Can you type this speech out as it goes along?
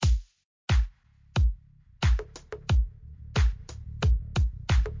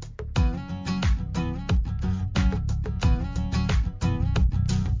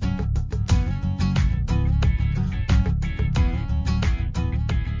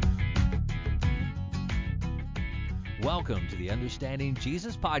welcome to the Understanding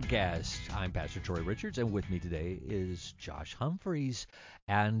Jesus podcast. I'm Pastor Troy Richards, and with me today is Josh Humphreys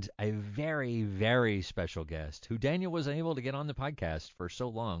and a very, very special guest who Daniel was unable to get on the podcast for so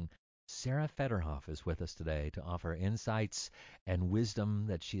long. Sarah Federhoff is with us today to offer insights and wisdom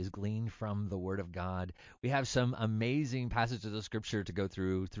that she has gleaned from the Word of God. We have some amazing passages of Scripture to go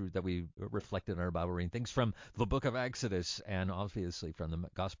through that we reflected in our Bible reading, things from the book of Exodus and obviously from the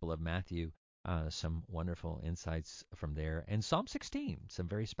Gospel of Matthew. Some wonderful insights from there. And Psalm 16, some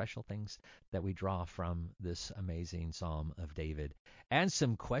very special things that we draw from this amazing Psalm of David. And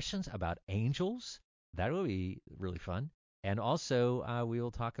some questions about angels. That will be really fun. And also, we will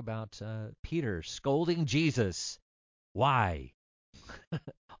talk about Peter scolding Jesus. Why?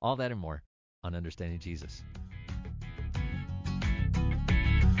 All that and more on Understanding Jesus.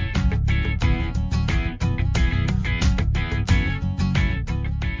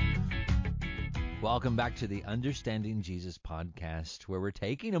 Welcome back to the Understanding Jesus podcast, where we're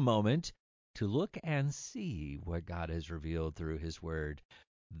taking a moment to look and see what God has revealed through His Word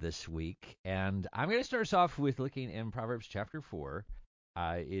this week. And I'm going to start us off with looking in Proverbs chapter 4.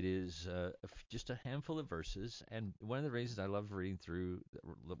 It is just a handful of verses, and one of the reasons I love reading through,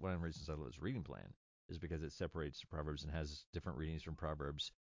 one of the reasons I love this reading plan is because it separates the Proverbs and has different readings from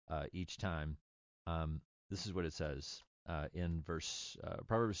Proverbs each time. This is what it says. In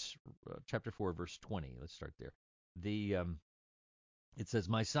Proverbs chapter 4, verse 20. Let's start there. It says,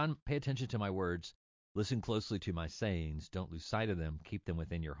 "My son, pay attention to my words. Listen closely to my sayings. Don't lose sight of them. Keep them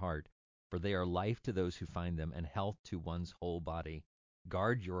within your heart, for they are life to those who find them and health to one's whole body.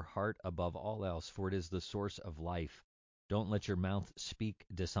 Guard your heart above all else, for it is the source of life. Don't let your mouth speak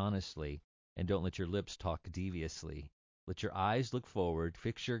dishonestly, and don't let your lips talk deviously. Let your eyes look forward.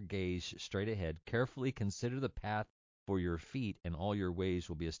 Fix your gaze straight ahead. Carefully consider the path for your feet, and all your ways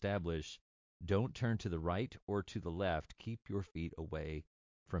will be established. Don't turn to the right or to the left. Keep your feet away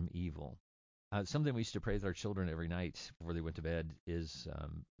from evil." Something we used to pray with our children every night before they went to bed is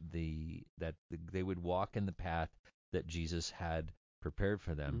that they would walk in the path that Jesus had prepared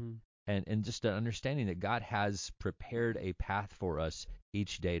for them, and just an understanding that God has prepared a path for us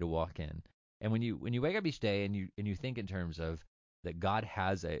each day to walk in. And when you wake up each day and you think in terms of that God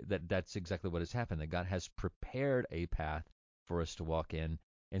has that's exactly what has happened, that God has prepared a path for us to walk in.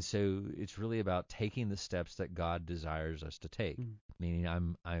 And so it's really about taking the steps that God desires us to take. Meaning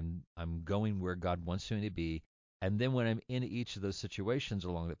I'm going where God wants me to be. And then when I'm in each of those situations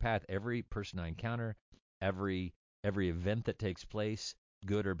along the path, every person I encounter, every event that takes place,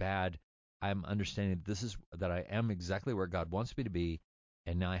 good or bad, I'm understanding that I am exactly where God wants me to be.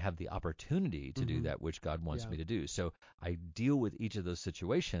 And now I have the opportunity to do that which God wants me to do. So I deal with each of those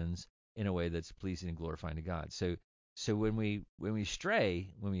situations in a way that's pleasing and glorifying to God. So when we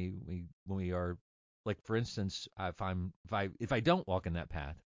stray, when we are, like, for instance, if I don't walk in that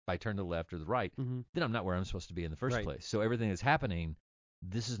path, if I turn to the left or the right, then I'm not where I'm supposed to be in the first place. So everything that's happening,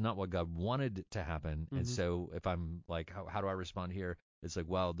 this is not what God wanted to happen. And so if I'm like, how do I respond here? It's like,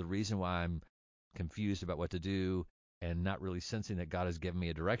 well, the reason why I'm confused about what to do and not really sensing that God has given me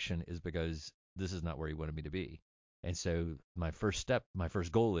a direction is because this is not where He wanted me to be. And so my first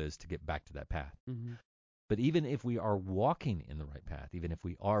goal is to get back to that path. But even if we are walking in the right path, even if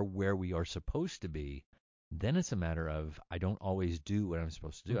we are where we are supposed to be, then it's a matter of I don't always do what I'm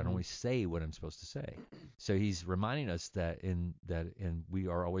supposed to do. I don't always say what I'm supposed to say. So He's reminding us that we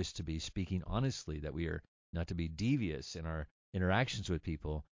are always to be speaking honestly, that we are not to be devious in our interactions with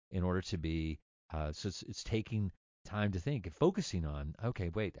people in order to be. So it's taking time to think and focusing on, okay,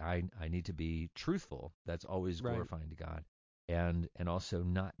 wait, I need to be truthful. That's always glorifying to God. And also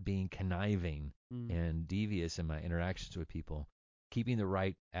not being conniving and devious in my interactions with people, keeping the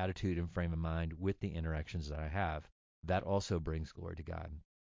right attitude and frame of mind with the interactions that I have. That also brings glory to God.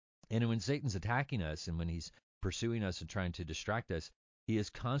 And when Satan's attacking us and when he's pursuing us and trying to distract us, he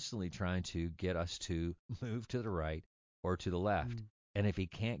is constantly trying to get us to move to the right or to the left. And if he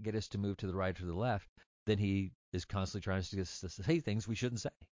can't get us to move to the right or the left, then he is constantly trying to get us to say things we shouldn't say,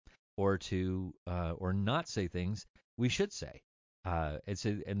 or to or not say things we should say.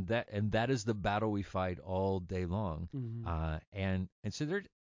 And that is the battle we fight all day long. And so there,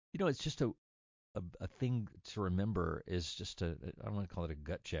 it's just a thing to remember is just I don't want to call it a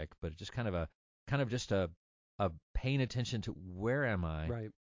gut check, but just kind of just a paying attention to where am I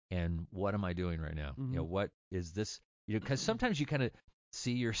and what am I doing right now? What is this? Because sometimes you kind of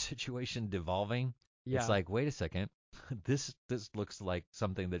see your situation devolving. It's like, wait a second, this looks like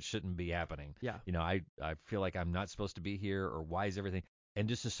something that shouldn't be happening. I feel like I'm not supposed to be here, or why is everything? And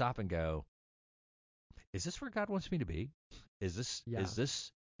just to stop and go, is this where God wants me to be? Is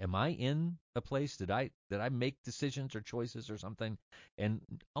this Am I in a place? Did I make decisions or choices or something? And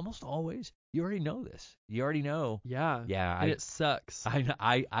almost always, you already know this. You already know. Yeah. Yeah, And it sucks.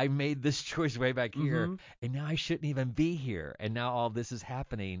 I made this choice way back here, Mm-hmm. and now I shouldn't even be here. And now all this is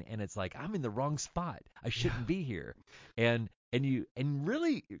happening, and it's like I'm in the wrong spot. I shouldn't be here. And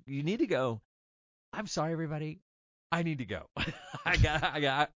really you need to go. I'm sorry, everybody. I need to go.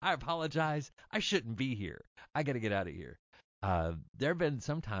 I apologize. I shouldn't be here. I got to get out of here. There have been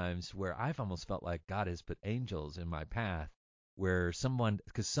some times where I've almost felt like God has put angels in my path where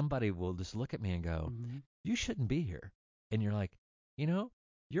because somebody will just look at me and go, Mm-hmm. you shouldn't be here. And you're like,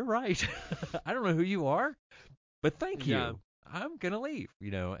 you're right. I don't know who you are, but thank Yeah. you. I'm gonna leave,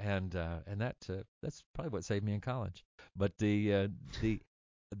 and that's probably what saved me in college. But the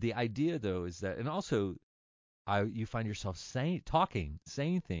idea though is that, and also you find yourself saying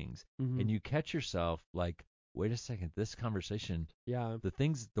things, Mm-hmm. and you catch yourself like, wait a second, this conversation, Yeah.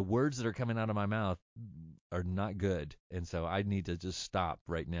 the words that are coming out of my mouth are not good, and so I need to just stop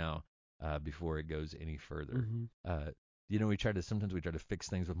right now before it goes any further. Mm-hmm. Sometimes we try to fix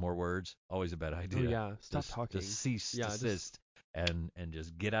things with more words. Always a bad idea. Oh yeah. Stop talking. Just cease, Yeah. desist, and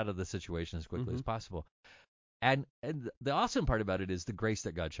just get out of the situation as quickly Mm-hmm. as possible. And the awesome part about it is the grace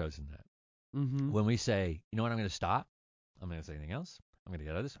that God shows in that. Mm-hmm. When we say, you know what, I'm going to stop. I'm not going to say anything else. I'm going to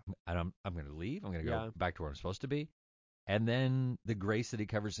get out of this. I'm going to leave. I'm going to go Yeah. back to where I'm supposed to be. And then the grace that He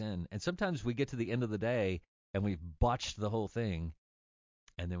covers in. And sometimes we get to the end of the day and we've botched the whole thing.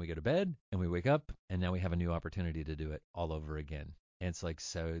 And then we go to bed and we wake up and now we have a new opportunity to do it all over again. And it's like,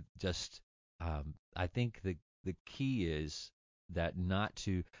 so just, I think the key is that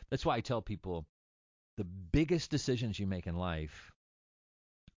that's why I tell people the biggest decisions you make in life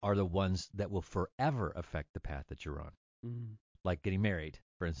are the ones that will forever affect the path that you're on. Mm-hmm. Like getting married,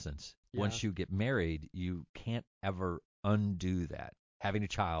 for instance. Yeah. Once you get married, you can't ever undo that. Having a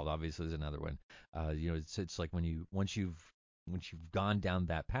child, obviously, is another one. It's like once you've gone down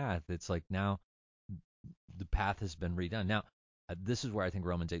that path, it's like now the path has been redone. Now, this is where I think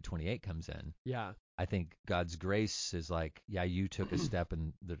Romans 8:28 comes in. Yeah. I think God's grace is like, yeah, you took a step,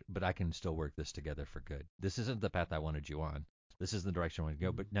 but I can still work this together for good. This isn't the path I wanted you on. This is the direction I want to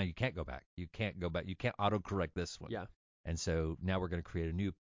go, but now you can't go back. You can't go back. You can't autocorrect this one. Yeah. And so now we're going to create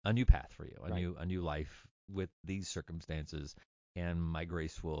a new path for you, Right. a new life with these circumstances, and my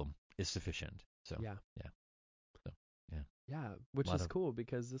grace is sufficient. So Yeah. so yeah. Yeah, which Lot is of- cool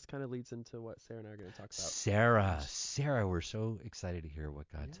because this kind of leads into what Sarah and I are going to talk about. Sarah, we're so excited to hear what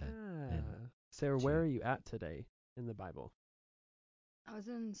God said. Yeah. Sarah, to where you. are you at today in the Bible? I was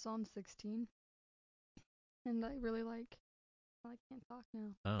in Psalm 16, and I really like. Well, I can't talk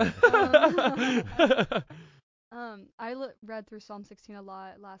now. I read through Psalm 16 a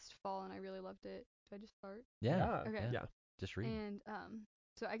lot last fall, and I really loved it. Do I just start? Yeah. Okay. Yeah. Just read. And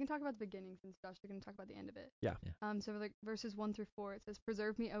so I can talk about the beginning since Josh is going to talk about the end of it. Yeah. So like verses 1-4, it says,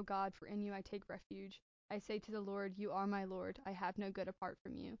 "Preserve me, O God, for in you I take refuge. I say to the Lord, you are my Lord. I have no good apart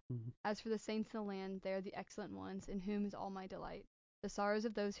from you. Mm-hmm. As for the saints in the land, they are the excellent ones, in whom is all my delight. The sorrows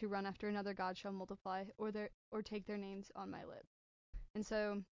of those who run after another god shall multiply, or take their names on my lips." And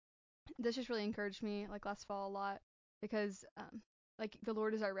so this just really encouraged me like last fall a lot because like the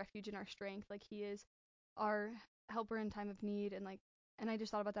Lord is our refuge and our strength. Like He is our helper in time of need, and I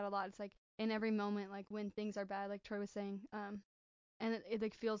just thought about that a lot. It's like in every moment, like when things are bad, like Troy was saying, and it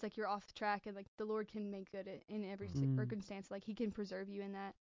like feels like you're off the track, and like the Lord can make good in every circumstance. Like He can preserve you in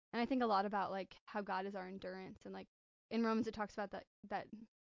that. And I think a lot about like how God is our endurance, and like in Romans it talks about that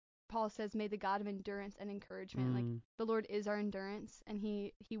Paul says, "May the God of endurance and encouragement," like the Lord is our endurance, and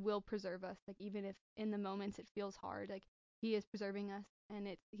He will preserve us. Like even if in the moments it feels hard, like He is preserving us, and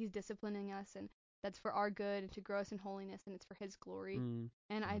He's disciplining us, and that's for our good and to grow us in holiness, and it's for His glory.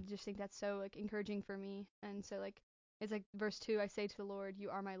 And I just think that's so like encouraging for me. And so like it's like verse 2, I say to the Lord, you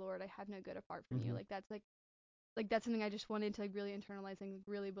are my Lord. I have no good apart from you. Like that's something I just wanted to like really internalize and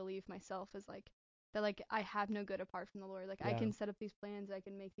really believe myself as like that, like I have no good apart from the Lord. Like I can set up these plans, I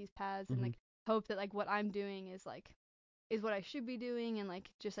can make these paths, and like hope that like what I'm doing is what I should be doing, and like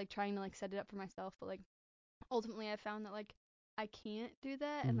just like trying to like set it up for myself. But like ultimately I found that like I can't do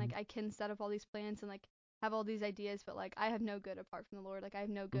that, and like I can set up all these plans and like have all these ideas, but like I have no good apart from the Lord. Like I have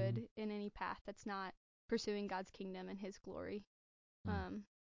no good in any path that's not pursuing God's kingdom and His glory.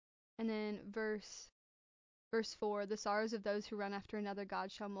 And then verse 4, "The sorrows of those who run after another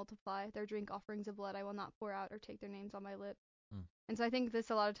god shall multiply. Their drink offerings of blood I will not pour out, or take their names on my lips." And so I think this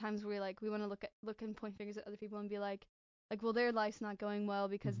a lot of times we want to look and point fingers at other people and be like, well, their life's not going well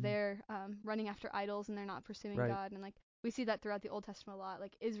because they're running after idols and they're not pursuing God. And like we see that throughout the Old Testament a lot.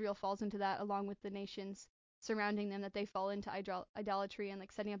 Like Israel falls into that along with the nations surrounding them that they fall into idolatry and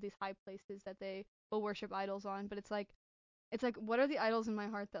like setting up these high places that they will worship idols on. But it's like what are the idols in my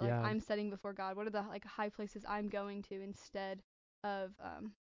heart that like Yeah. I'm setting before God? What are the like high places I'm going to instead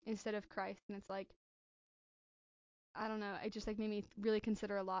of Christ? And it's like, I don't know, it just like made me really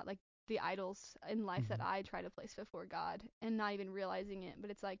consider a lot like the idols in life that I try to place before God and not even realizing it. But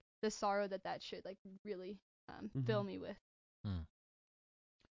it's like the sorrow that should like really fill me with.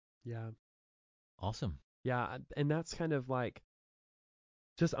 Yeah. Awesome. Yeah. And that's kind of like,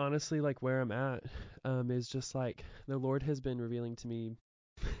 just honestly, like where I'm at, is just like the Lord has been revealing to me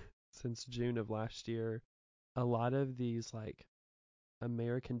since June of last year, a lot of these like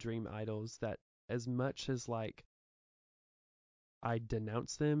American dream idols that as much as like I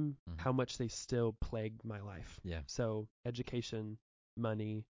denounce them, how much they still plague my life. Yeah. So education,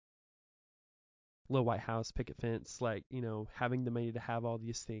 money, little white house, picket fence, like, having the money to have all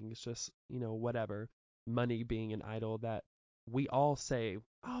these things, just, whatever. Money being an idol that we all say,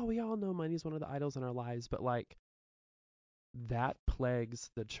 oh, we all know money is one of the idols in our lives, but like that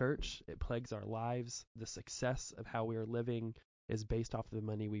plagues the church. It plagues our lives. The success of how we are living is based off of the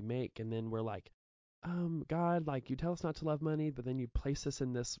money we make. And then we're like, God, like you tell us not to love money, but then you place us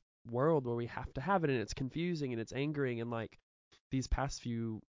in this world where we have to have it, and it's confusing and it's angering. And like these past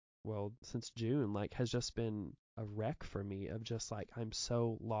since June, like has just been a wreck for me of just like, I'm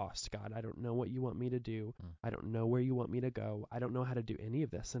so lost, God. I don't know what you want me to do. I don't know where you want me to go. I don't know how to do any of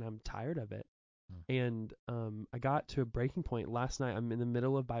this, and I'm tired of it. And I got to a breaking point last night. I'm in the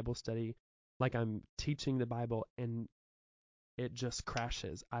middle of Bible study, like I'm teaching the Bible, and it just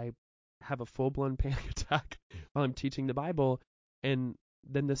crashes. I have a full-blown panic attack while I'm teaching the Bible. And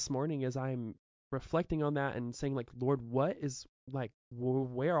then this morning, as I'm reflecting on that and saying, like, Lord, what is, like,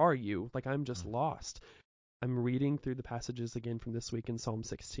 where are you? Like, I'm just lost. I'm reading through the passages again from this week, in Psalm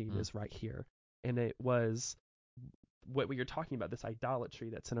 16 is right here. And it was what we were talking about, this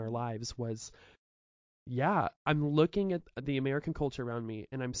idolatry that's in our lives was, yeah, I'm looking at the American culture around me,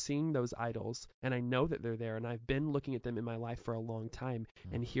 and I'm seeing those idols, and I know that they're there, and I've been looking at them in my life for a long time,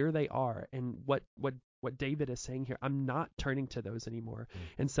 and here they are. And what David is saying here, I'm not turning to those anymore.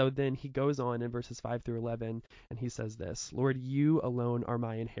 And so then he goes on in verses 5 through 11, and he says this, Lord, you alone are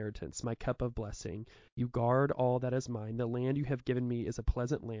my inheritance, my cup of blessing. You guard all that is mine. The land you have given me is a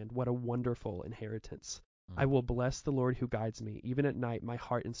pleasant land. What a wonderful inheritance. I will bless the Lord who guides me. Even at night, my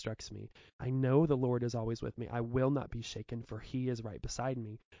heart instructs me. I know the Lord is always with me. I will not be shaken, for he is right beside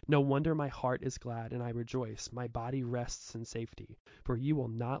me. No wonder my heart is glad and I rejoice. My body rests in safety, for you will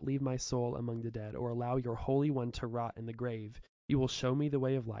not leave my soul among the dead or allow your Holy One to rot in the grave. You will show me the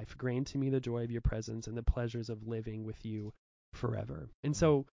way of life. Grant to me the joy of your presence and the pleasures of living with you forever. And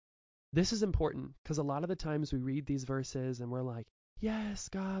so this is important, because a lot of the times we read these verses and we're like, yes,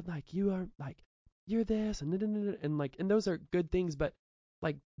 God, like you are like, you're this and like, and those are good things, but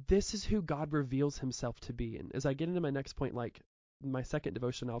like this is who God reveals himself to be. And as I get into my next point, like my second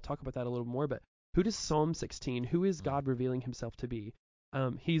devotion, I'll talk about that a little more, but who does Psalm 16, who is God revealing himself to be?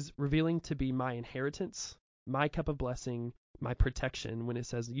 He's revealing to be my inheritance, my cup of blessing, my protection. When it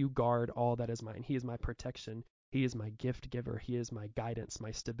says you guard all that is mine, he is my protection. He is my gift giver. He is my guidance,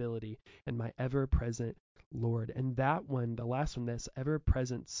 my stability, and my ever-present Lord. And that one, the last one, this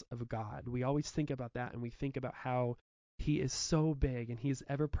ever-presence of God, we always think about that, and we think about how he is so big and he is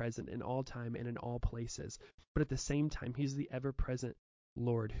ever-present in all time and in all places. But at the same time, he's the ever-present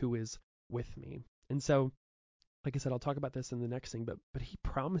Lord who is with me. And so, like I said, I'll talk about this in the next thing, but he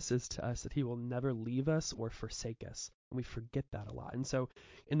promises to us that he will never leave us or forsake us. And we forget that a lot. And so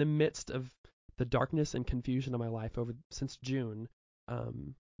in the midst of the darkness and confusion of my life since June,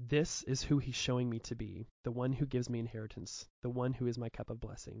 this is who he's showing me to be, the one who gives me inheritance, the one who is my cup of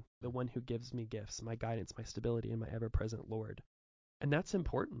blessing, the one who gives me gifts, my guidance, my stability, and my ever-present Lord. And that's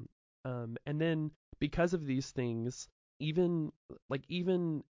important. And then because of these things, even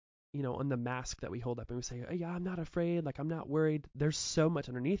on the mask that we hold up and we say, oh, yeah, I'm not afraid, like I'm not worried, there's so much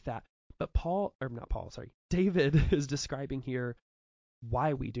underneath that. But David is describing here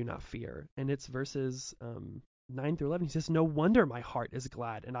why we do not fear. And it's verses 9 through 11. He says, no wonder my heart is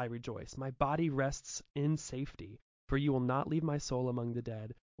glad and I rejoice. My body rests in safety, for you will not leave my soul among the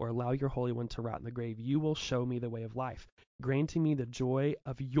dead or allow your Holy One to rot in the grave. You will show me the way of life, granting me the joy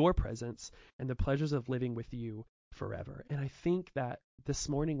of your presence and the pleasures of living with you forever. And I think that this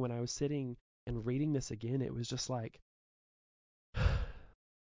morning when I was sitting and reading this again, it was just like,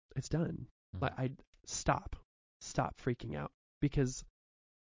 it's done. Like I stop freaking out, because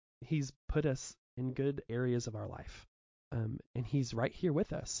he's put us in good areas of our life. And he's right here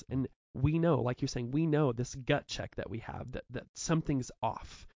with us. And we know, like you're saying, we know this gut check that we have that something's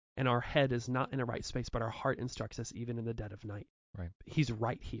off. and our head is not in the right space, but our heart instructs us even in the dead of night. Right. He's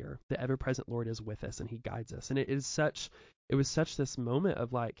right here. The ever-present Lord is with us, and he guides us. And it was such this moment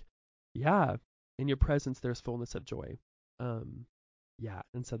of like, yeah, in your presence there's fullness of joy. Yeah,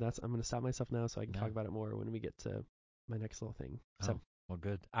 and so I'm going to stop myself now so I can talk about it more when we get to my next little thing. So. Well,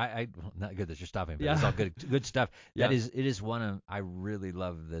 good. Well, not good that you're stopping, but Yeah. it's all good stuff. Yeah. It is one of, I really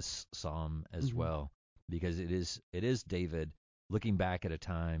love this psalm as well, because it is David looking back at a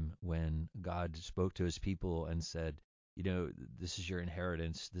time when God spoke to his people and said, this is your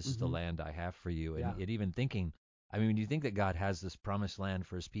inheritance. This is the land I have for you. And even thinking, I mean, when you think that God has this promised land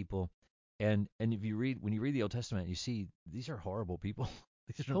for his people, and when you read the Old Testament, you see these are horrible people.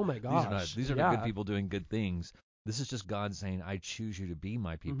 Oh my gosh. These are not good people doing good things. This is just God saying, I choose you to be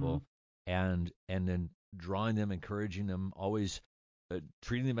my people, and then drawing them, encouraging them, always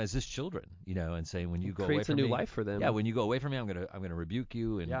treating them as his children, and saying, when you go away from me, creates a new life for them. Yeah, when you go away from me, I'm gonna rebuke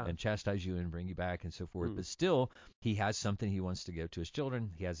you and chastise you and bring you back and so forth. But still, he has something he wants to give to his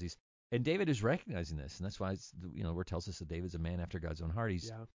children. He has these, and David is recognizing this, and that's why where it tells us that David's a man after God's own heart.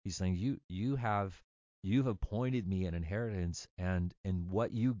 He's saying, you've appointed me an inheritance, and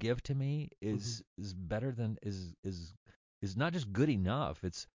what you give to me is better than is not just good enough.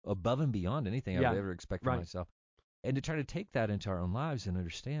 It's above and beyond anything I would ever expect for myself. And to try to take that into our own lives and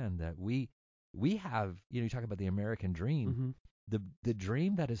understand that we have, you talk about the American dream. The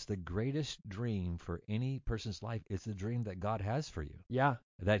dream that is the greatest dream for any person's life is the dream that God has for you. Yeah.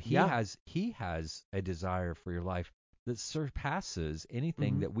 That he has a desire for your life that surpasses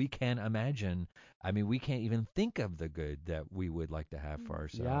anything that we can imagine. I mean, we can't even think of the good that we would like to have for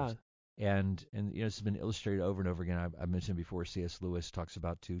ourselves. And it's been illustrated over and over again. I mentioned before, C.S. Lewis talks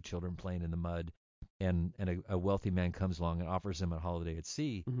about two children playing in the mud, and a wealthy man comes along and offers them a holiday at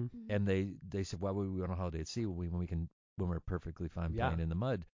sea. And they said, why would we want a holiday at sea when we're perfectly fine playing in the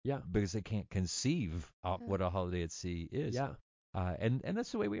mud? Because they can't conceive what a holiday at sea is. And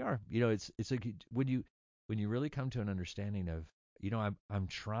that's the way we are. It's like when you really come to an understanding of, I'm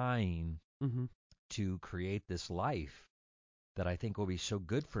trying to create this life that I think will be so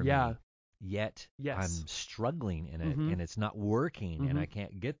good for me, yet I'm struggling in it, and it's not working, and I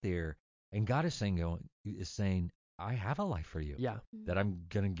can't get there. And God is saying, I have a life for you that I'm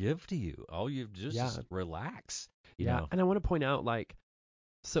going to give to you. All you just relax. You know? And I want to point out,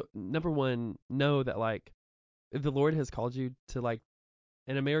 so number one, know that if the Lord has called you to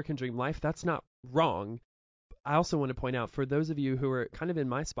an American dream life, that's not wrong. I also want to point out, for those of you who are kind of in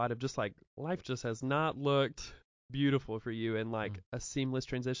my spot of just life just has not looked beautiful for you and a seamless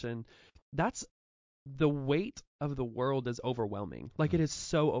transition, that's the weight of the world is overwhelming. It is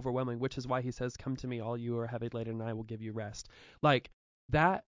so overwhelming, which is why he says, come to me all you are heavy laden and I will give you rest.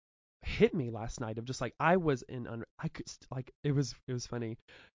 That hit me last night of just I was I could it was funny.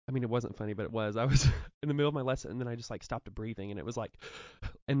 I mean, it wasn't funny, but it was. I was in the middle of my lesson, and then I just stopped breathing, and it was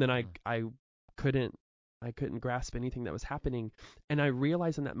and then I couldn't grasp anything that was happening, and I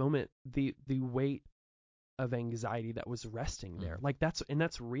realized in that moment the weight of anxiety that was resting there.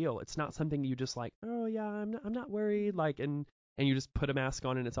 That's real. It's not something you just oh yeah, I'm not worried, and you just put a mask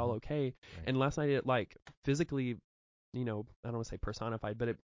on and it's all okay. Right. And last night it physically, I don't want to say personified, but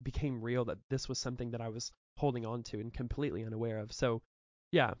it became real that this was something that I was holding on to and completely unaware of. So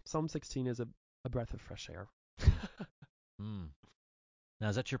yeah, Psalm 16 is a breath of fresh air. Now,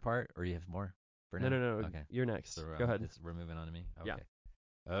 is that your part, or you have more for now? No. Okay. You're next. So, Go ahead. we're moving on to me? Okay. Yeah.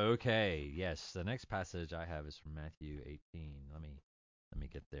 Okay, yes. The next passage I have is from Matthew 18. Let me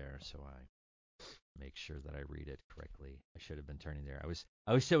get there so I make sure that I read it correctly. I should have been turning there.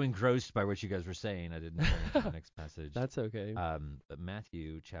 I was so engrossed by what you guys were saying, I didn't turn to the next passage. That's okay. But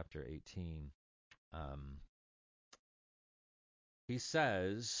Matthew chapter 18, he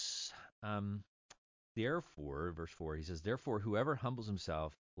says, therefore, verse 4, he says, therefore, whoever humbles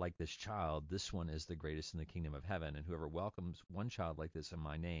himself like this child, this one is the greatest in the kingdom of heaven. And whoever welcomes one child like this in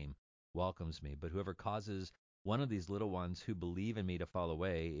my name welcomes me. But whoever causes one of these little ones who believe in me to fall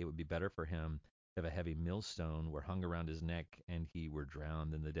away, it would be better for him if a heavy millstone were hung around his neck and he were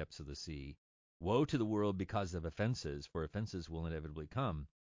drowned in the depths of the sea. Woe to the world because of offenses, for offenses will inevitably come.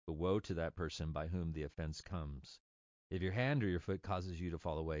 But woe to that person by whom the offense comes. If your hand or your foot causes you to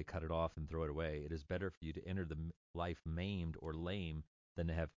fall away, cut it off and throw it away. It is better for you to enter the life maimed or lame than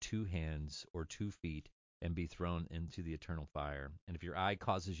to have 2 hands or 2 feet and be thrown into the eternal fire. And if your eye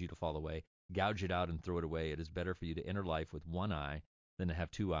causes you to fall away, gouge it out and throw it away. It is better for you to enter life with 1 eye than to have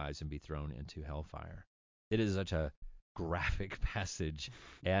 2 eyes and be thrown into hellfire. It is such a graphic passage.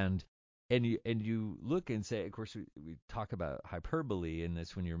 And you look and say, of course, we talk about hyperbole in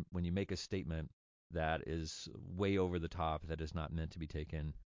this when you make a statement that is way over the top, that is not meant to be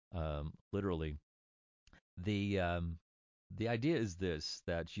taken literally. The idea is this: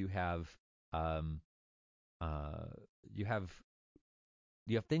 that um, uh, you have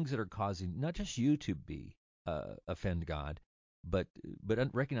you have things that are causing not just you to be offend God, but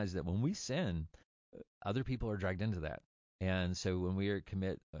recognize that when we sin, other people are dragged into that. And so when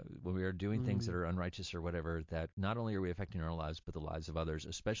when we are doing things that are unrighteous or whatever, that not only are we affecting our lives, but the lives of others,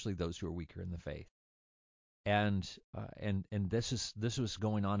 especially those who are weaker in the faith. And this was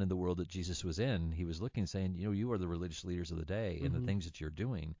going on in the world that Jesus was in. He was looking, saying, you are the religious leaders of the day, and the things that you're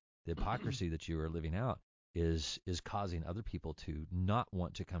doing, the hypocrisy that you are living out, is causing other people to not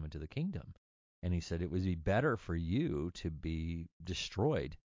want to come into the kingdom. And he said it would be better for you to be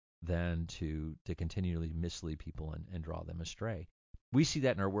destroyed than to continually mislead people and draw them astray. We see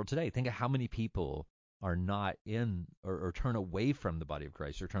that in our world today. Think of how many people are not in or turn away from the body of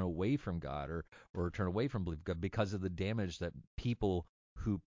Christ, or turn away from God, or turn away from belief because of the damage that people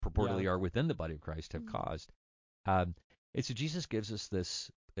who purportedly are within the body of Christ have caused. And so Jesus gives us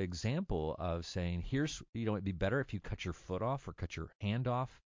this example of saying, it'd be better if you cut your foot off or cut your hand off,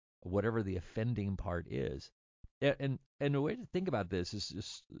 whatever the offending part is. And the way to think about this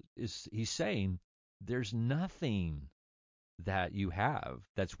is he's saying there's nothing that you have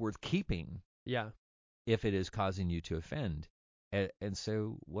that's worth keeping. Yeah. If it is causing you to offend. And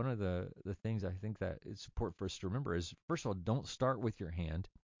so one of the things I think that it's important for us to remember is, first of all, don't start with your hand,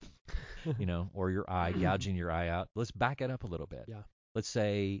 or your eye, gouging your eye out. Let's back it up a little bit. Yeah. Let's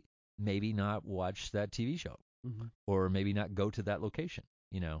say maybe not watch that TV show, or maybe not go to that location.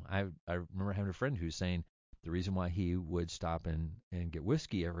 I remember having a friend who's saying the reason why he would stop and get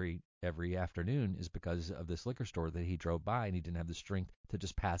whiskey every afternoon is because of this liquor store that he drove by, and he didn't have the strength to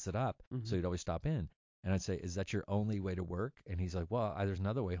just pass it up, so he'd always stop in. And I'd say, is that your only way to work? And he's like, well, there's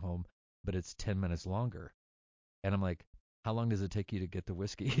another way home, but it's 10 minutes longer. And I'm like, how long does it take you to get the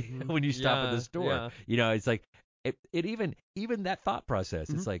whiskey when you stop at the store? Yeah. It's like, it even that thought process,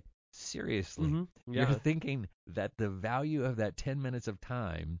 it's like, seriously, you're thinking that the value of that 10 minutes of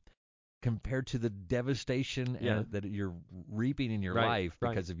time compared to the devastation that you're reaping in your life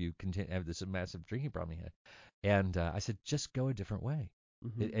because of you have this massive drinking problem you had. And I said, just go a different way.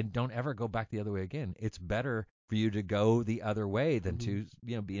 And don't ever go back the other way again. It's better for you to go the other way than to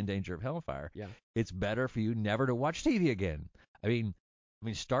be in danger of hellfire. Yeah. It's better for you never to watch TV again. I mean,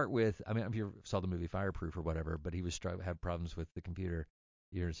 start with, if you saw the movie Fireproof or whatever, but he was had problems with the computer.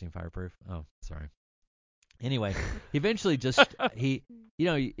 You ever seen Fireproof? Oh, sorry. Anyway, eventually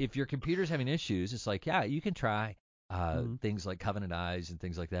if your computer's having issues, it's like, you can try things like Covenant Eyes and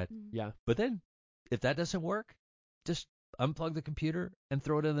things like that. Yeah. But then if that doesn't work, just unplug the computer and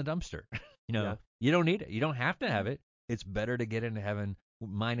throw it in the dumpster. You don't need it. You don't have to have it. It's better to get into heaven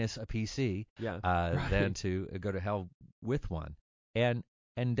minus a PC than to go to hell with one. And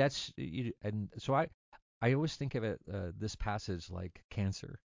that's and so I always think of it this passage like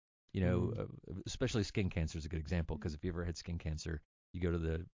cancer. Especially skin cancer is a good example, because if you ever had skin cancer, you go to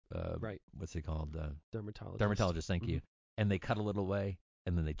the what's it called, dermatologist. Thank you. And they cut a little away,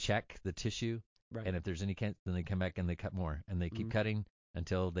 and then they check the tissue. Right. And if there's any cancer, then they come back and they cut more, and they keep cutting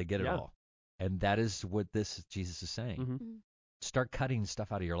until they get it all. And that is what Jesus is saying. Start cutting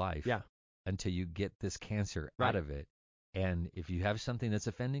stuff out of your life until you get this cancer out of it. And if you have something that's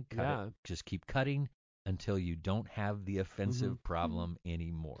offending, cut it. Just keep cutting until you don't have the offensive problem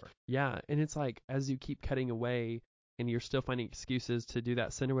anymore. Yeah, and it's like, as you keep cutting away and you're still finding excuses to do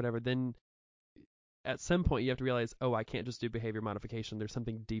that sin or whatever, then at some point you have to realize, I can't just do behavior modification. There's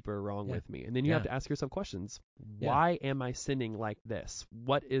something deeper wrong with me. And then you have to ask yourself questions. Why am I sinning like this?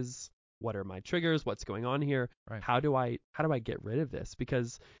 What are my triggers? What's going on here? Right. How do I get rid of this?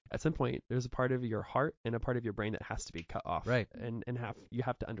 Because at some point there's a part of your heart and a part of your brain that has to be cut off. Right. And you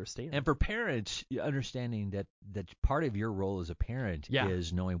have to understand. And for parents, understanding that part of your role as a parent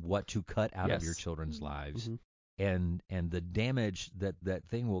is knowing what to cut out of your children's lives. And the damage that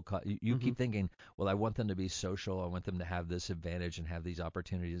thing will cause. You keep thinking, well, I want them to be social. I want them to have this advantage and have these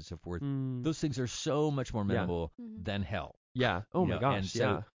opportunities and so forth. Those things are so much more minimal than hell. Yeah. Oh my gosh.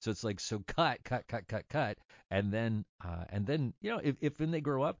 And so it's like, cut. And then, if when they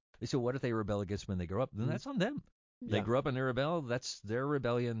grow up, they say, what if they rebel against when they grow up? Then that's on them. They grew up and they rebel. That's their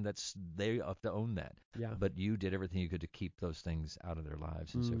rebellion. They have to own that. Yeah. But you did everything you could to keep those things out of their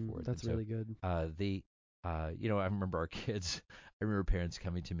lives and so forth. That's really good. I remember our kids. I remember parents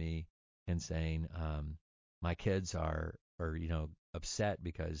coming to me and saying, my kids are upset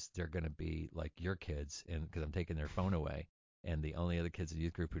because they're going to be like your kids, and because I'm taking their phone away. And the only other kids in the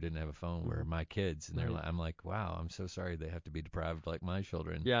youth group who didn't have a phone were Mhm. my kids. And Right. I'm like, wow, I'm so sorry they have to be deprived like my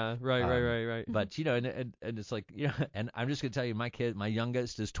children. Yeah, right, right. But and it's like, and I'm just gonna tell you, my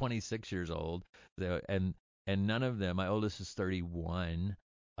youngest is 26 years old, and none of them, my oldest is 31,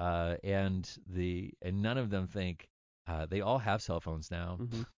 and none of them think. They all have cell phones now.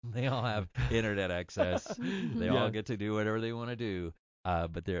 Mhm. They all have internet access. They all Yeah. get to do whatever they want to do.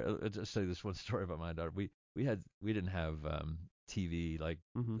 But I'll just say this one story about my daughter. We didn't have TV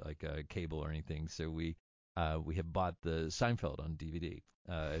Mhm. like cable or anything, so we had bought the Seinfeld on DVD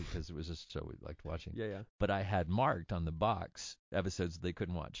because it was just so we liked watching. Yeah. But I had marked on the box episodes they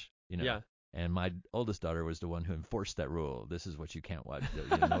couldn't watch, Yeah. And my oldest daughter was the one who enforced that rule. This is what you can't watch.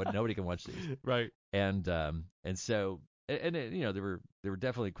 Nobody can watch these. Right. And so they were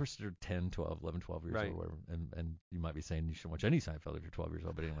definitely, of course, they're 10, 12, 11, 12 years Right. old, or whatever. And you might be saying you shouldn't watch any Seinfeld if you're 12 years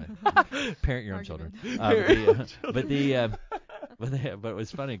old, but anyway, parent your own children. But it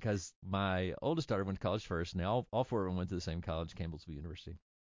was funny because my oldest daughter went to college first, and all four of them went to the same college, Campbellsville University.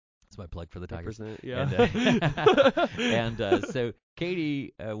 That's my plug for the Tigers. Yeah. So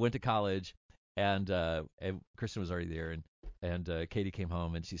Katie went to college, and Kristen was already there, and Katie came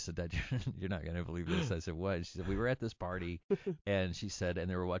home and she said, "Dad, you're not going to believe this." I said, "What?" And she said, "We were at this party," and she said, and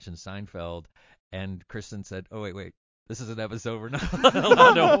they were watching Seinfeld, and Kristen said, "Oh, wait. This is an episode we're not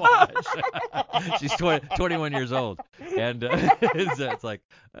allowed to watch." She's 21 years old, and it's like,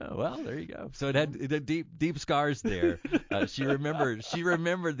 oh, well, there you go. So it had deep scars there. She remembered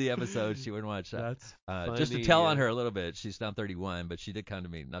the episode she wouldn't watch. That's just to funny, tell yeah. on her a little bit. She's now 31, but she did come to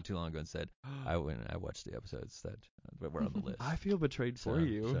me not too long ago and said, I watched the episodes that were on the list. I feel betrayed for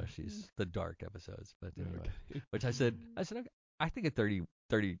you. So she's the dark episodes, but anyway. Okay. Which I said, okay, I think a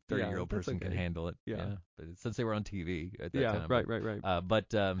 30-year-old that's person can okay. handle it. Yeah. But since they were on TV at that Yeah, time. right.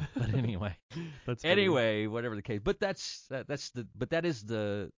 But anyway. That's funny. Anyway, whatever the case. But that is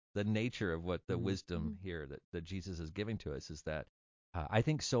the nature of what the Mhm. wisdom here that Jesus is giving to us, is that I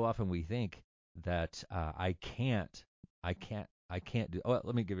think so often we think that I can't do. Oh,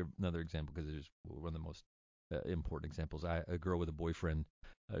 let me give you another example, because it is one of the most important examples. A girl with a boyfriend,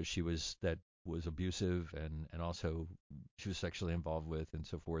 she was abusive, and also she was sexually involved with, and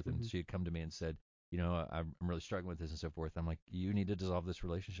so forth. And Mhm. she had come to me and said, I'm really struggling with this and so forth. I'm like, you need to dissolve this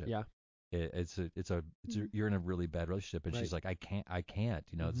relationship. Yeah. You're in a really bad relationship. And she's Right. like, I can't.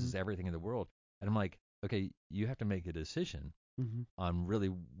 This is everything in the world. And I'm like, okay, you have to make a decision Mhm. on really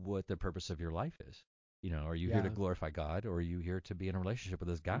what the purpose of your life is. Are you here to Yeah. glorify God, or are you here to be in a relationship with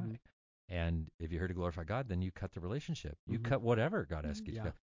this guy? Mhm. And if you're here to glorify God, then you cut the relationship. You Mhm. cut whatever God asks you to Yeah.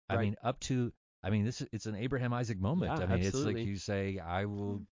 cut. Right. It's an Abraham Isaac moment. Yeah, It's like absolutely. you say, I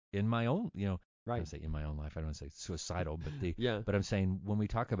will in my own, I Right. don't say in my own life. I don't say suicidal, but Yeah. but I'm saying when we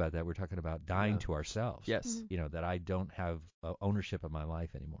talk about that, we're talking about dying Yeah. to ourselves. Yes. That I don't have ownership of my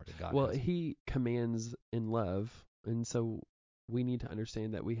life anymore. That God Well, has. he commands in love, and so we need to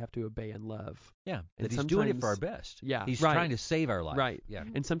understand that we have to obey in love. Yeah, And that he's doing it for our sometimes- best. Yeah, He's right. trying to save our life. Right. Yeah.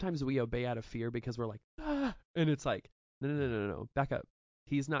 And sometimes we obey out of fear because we're like, and it's like, no, back up.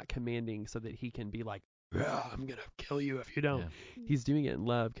 He's not commanding so that he can be like, I'm going to kill you if you don't. Yeah. He's doing it in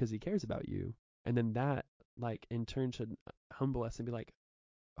love because he cares about you. And then that, like, in turn should humble us and be like,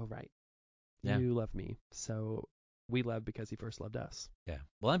 oh, right. Yeah. You love me. So we love because he first loved us. Yeah.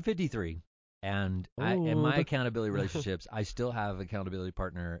 Well, I'm 53, and in my Old. accountability relationships, I still have an accountability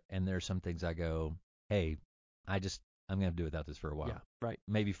partner, and there's some things I go, hey, I'm going to have to do without this for a while. Yeah, right.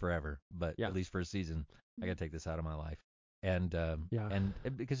 Maybe forever, but Yeah. at least for a season, I got to take this out of my life. And Yeah.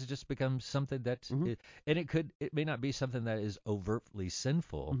 because it just becomes something that, Mhm. it may not be something that is overtly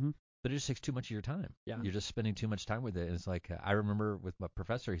sinful, Mhm. but it just takes too much of your time. Yeah. You're just spending too much time with it. And it's like, I remember with my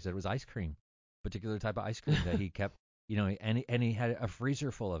professor, he said it was ice cream, particular type of ice cream that he kept, and he had a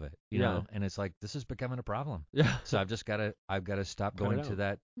freezer full of it, Yeah. and it's like, this is becoming a problem. Yeah. So I've got to stop Cut it going to out.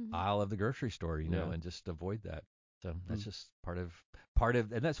 that Mhm. aisle of the grocery store, Yeah. and just avoid that. So that's Mm. just part of,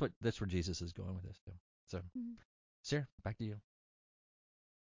 and that's where Jesus is going with this. So, Mhm. Sarah, back to you.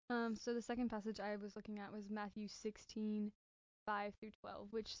 So the second passage I was looking at was Matthew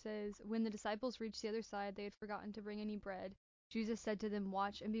 16:5-12, which says, "When the disciples reached the other side, they had forgotten to bring any bread. Jesus said to them,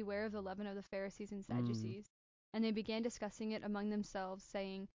 'Watch and beware of the leaven of the Pharisees and Sadducees.' And they began discussing it among themselves,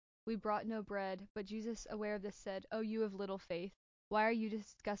 saying, 'We brought no bread.' But Jesus, aware of this, said, 'O you of little faith, why are you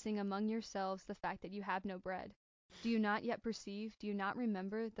discussing among yourselves the fact that you have no bread? Do you not yet perceive? Do you not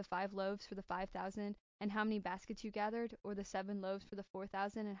remember the 5 loaves for the 5,000, and how many baskets you gathered? Or the 7 loaves for the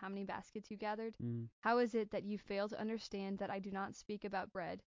 4,000, and how many baskets you gathered? Mm. How is it that you fail to understand that I do not speak about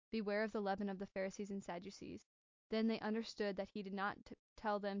bread? Beware of the leaven of the Pharisees and Sadducees.' Then they understood that he did not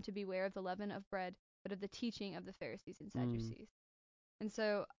tell them to beware of the leaven of bread, but of the teaching of the Pharisees and Sadducees. And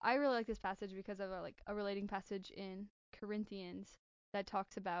so I really like this passage because of a relating passage in Corinthians that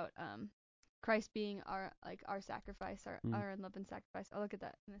talks about Christ being our sacrifice, our unleavened sacrifice. I'll look at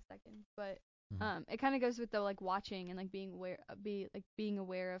that in a second. But it kind of goes with the watching and being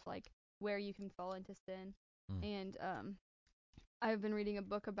aware of where you can fall into sin. And I've been reading a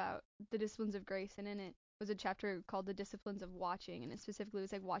book about the disciplines of grace, and in it was a chapter called the disciplines of watching, and it specifically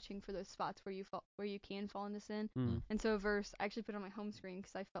was watching for those spots where you can fall into sin. And so a verse I actually put on my home screen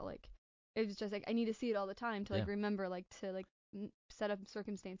because I felt like it was just I need to see it all the time to remember to set up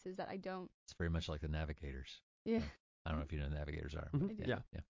circumstances that I don't. It's very much like the navigators. Yeah. I don't know if you know what navigators are. Yeah.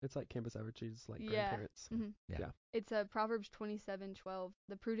 It's like campus averages, grandparents. Yeah. It's Proverbs 27:12.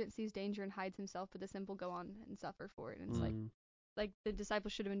 The prudent sees danger and hides himself, but the simple go on and suffer for it. And it's like the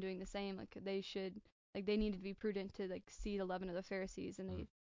disciples should have been doing the same. They needed to be prudent to see the leaven of the Pharisees,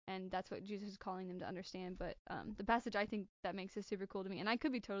 and that's what Jesus is calling them to understand. But the passage I think that makes this super cool to me, and I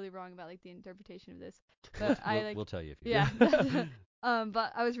could be totally wrong about the interpretation of this, but we'll tell you if you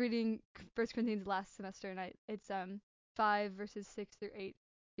but I was reading 1 Corinthians last semester, and it's 5 verses 6 through 8.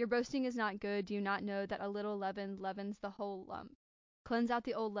 Your boasting is not good. Do you not know that a little leaven leavens the whole lump? Cleanse out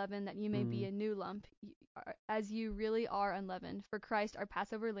the old leaven, that you may be a new lump, as you really are unleavened. For Christ, our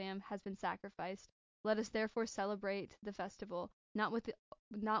Passover lamb, has been sacrificed. Let us therefore celebrate the festival, not with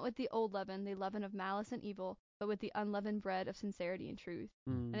the old leaven, the leaven of malice and evil, but with the unleavened bread of sincerity and truth.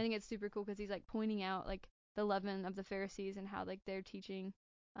 And I think it's super cool because he's pointing out the leaven of the Pharisees and how their teaching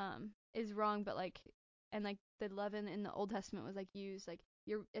is wrong, but the leaven in the Old Testament was used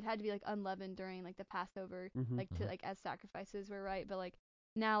it had to be unleavened during the Passover, to as sacrifices were right, but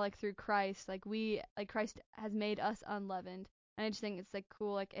now through Christ, Christ has made us unleavened. And I just think it's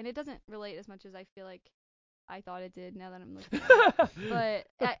cool, and it doesn't relate as much as I feel I thought it did now that I'm looking at it.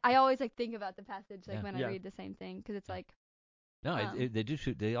 But I always think about the passage when I read the same thing, because it's no, they do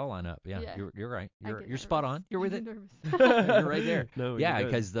shoot. They all line up. Yeah. You're right. You're spot on. You're with it. Nervous. You're right there. No,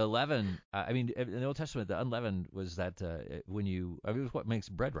 because the leaven. In the Old Testament, the unleavened was that it was what makes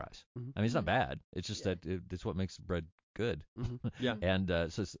bread rise. It's not bad. It's just that it's what makes bread good. Yeah. And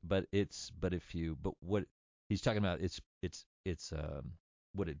but what he's talking about, it's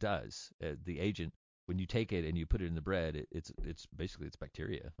what it does. The agent, when you take it and you put it in the bread, it's basically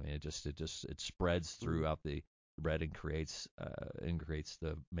bacteria. It spreads throughout the bread and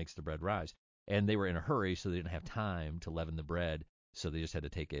makes the bread rise. And they were in a hurry, so they didn't have time to leaven the bread, so they just had to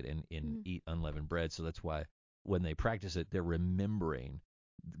take it and eat unleavened bread. So that's why when they practice it, they're remembering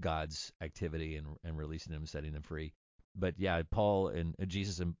God's activity and releasing them, setting them free. But Paul and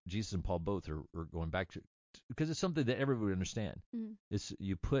Jesus and Paul both are going back to, because it's something that everybody would understand. It's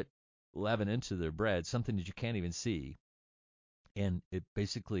you put leaven into the bread, something that you can't even see, and it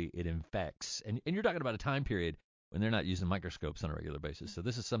infects. And you're talking about a time period when they're not using microscopes on a regular basis. So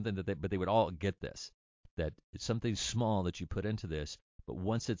this is something that they would all get this, that it's something small that you put into this, but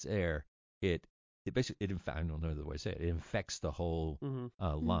once it's air, it I don't know the way to say it. It infects the whole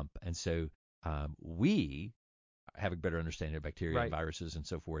lump. And so we have a better understanding of bacteria and viruses and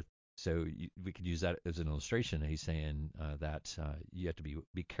so forth. So we could use that as an illustration. He's saying that you have to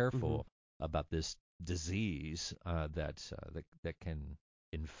be careful about this disease that can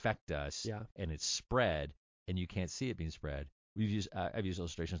infect us, and it's spread, and you can't see it being spread. I've used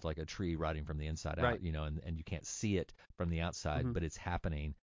illustrations like a tree rotting from the inside out, and you can't see it from the outside, but it's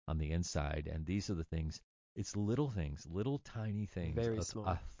happening on the inside. And these are the things. It's little things, little tiny things. Very small.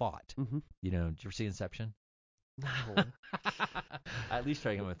 A thought. Did you ever see Inception? No. I at least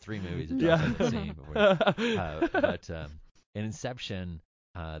tried to come with 3 movies that Josh hasn't seen before. But in Inception,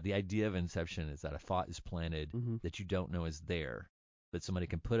 the idea of Inception is that a thought is planted that you don't know is there, but somebody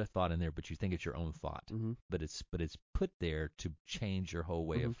can put a thought in there, but you think it's your own thought. But it's put there to change your whole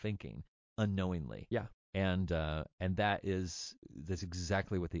way of thinking unknowingly. Yeah. And that's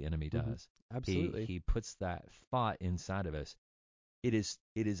exactly what the enemy does. Absolutely. He puts that thought inside of us. It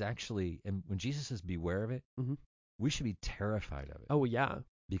is actually, and when Jesus says beware of it, we should be terrified of it. Oh yeah.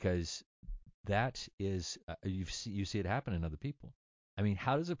 Because that is you see it happen in other people. I mean,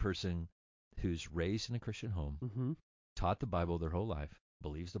 how does a person who's raised in a Christian home, taught the Bible their whole life,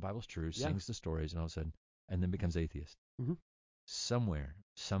 believes the Bible's true, sings the stories, and all of a sudden, and then becomes atheist? Somewhere,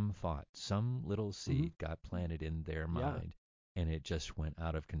 some thought, some little seed got planted in their mind, and it just went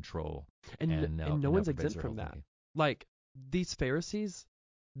out of control. And no one's exempt from that. Like these Pharisees,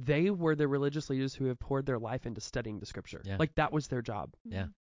 they were the religious leaders who have poured their life into studying the Scripture. Yeah. Like that was their job. Yeah.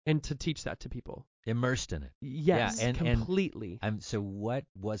 And to teach that to people. Immersed in it. Yes, completely. So what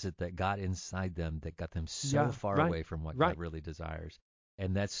was it that got inside them that got them so far away from what God really desires?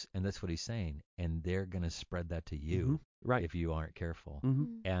 And that's what he's saying. And they're going to spread that to you Right. if you aren't careful.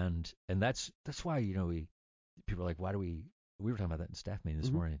 Mm-hmm. And that's why, people are like, why do we were talking about that in staff meeting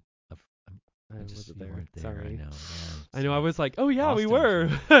this morning. I just, wasn't you there. weren't there. Sorry. I know. Yeah, I know. I was like, oh yeah, we Austin were,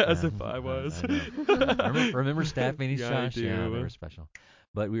 was as if I was. I know. Remember staff meetings, Yeah, I Josh? Yeah, they do. were special.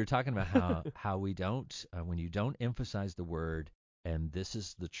 But we were talking about how we don't, when you don't emphasize the word, and this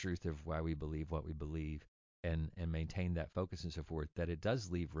is the truth of why we believe what we believe, and maintain that focus and so forth, that it does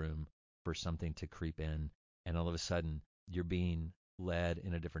leave room for something to creep in, and all of a sudden you're being led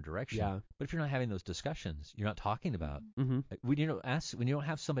in a different direction. Yeah. But if you're not having those discussions, you're not talking about Mm-hmm. when you don't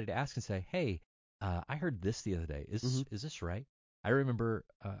have somebody to ask and say, hey, I heard this the other day. Is this right? I remember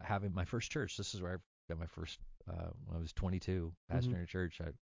having my first church. This is where I got my first when I was 22, pastoring a church.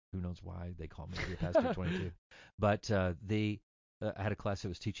 Who knows why they called me to be a pastor at 22? But I had a class that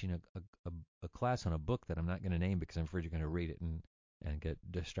was teaching a class on a book that I'm not going to name because I'm afraid you're going to read it and get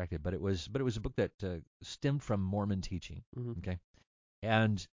distracted. But it was a book that stemmed from Mormon teaching. Mm-hmm. Okay,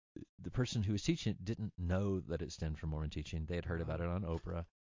 and the person who was teaching it didn't know that it stemmed from Mormon teaching. They had heard about it on Oprah,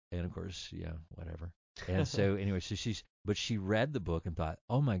 and of course, yeah, whatever. And so anyway, she read the book and thought,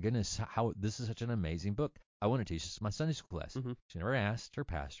 oh my goodness, how this is such an amazing book. I want to teach this in my Sunday school class. Mm-hmm. She never asked her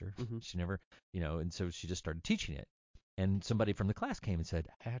pastor. Mm-hmm. She never, and so she just started teaching it. And somebody from the class came and said,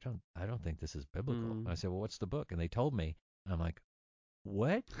 hey, I don't think this is biblical. And I said, well, what's the book? And they told me. And I'm like,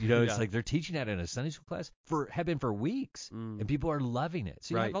 what? It's like they're teaching that in a Sunday school class have been for weeks, and people are loving it.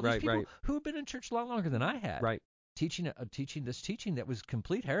 So you have all these people who have been in church a lot longer than I had, teaching this teaching that was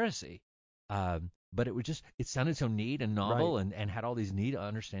complete heresy. But it sounded so neat and novel, and had all these neat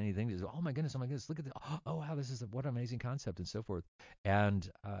understanding things. Oh my goodness, look at this. Oh wow, this is what an amazing concept, and so forth. And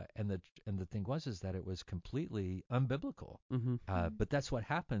the thing is that it was completely unbiblical. But that's what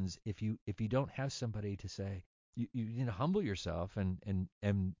happens if you don't have somebody to say. You need to humble yourself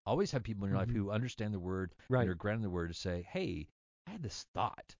and always have people in your life who understand the word and are granted the word to say, hey, I had this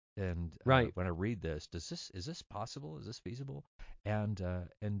thought, and when I read this, is this possible? Is this feasible? And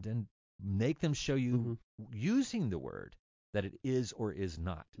then make them show you using the word that it is or is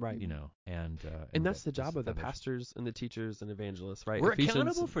not. And that's the job of the pastors and the teachers and evangelists, right? We're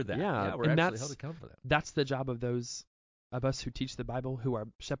accountable for that. Yeah, we're actually held accountable for that. That's the job of those of us who teach the Bible, who are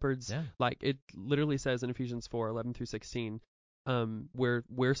shepherds. Yeah. Like it literally says in Ephesians 4:11 through 16,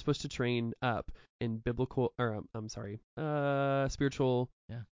 we're supposed to train up in biblical, or spiritual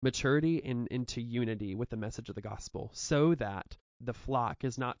maturity and into unity with the message of the gospel, so that the flock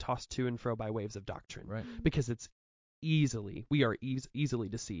is not tossed to and fro by waves of doctrine, right? Because we are easily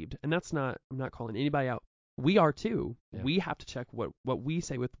deceived, and I'm not calling anybody out. We are too. Yeah. We have to check what we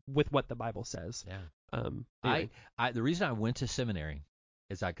say with what the Bible says. Yeah. Anyway. The reason I went to seminary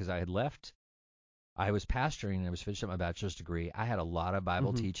is because I had left. I was pastoring and I was finishing up my bachelor's degree. I had a lot of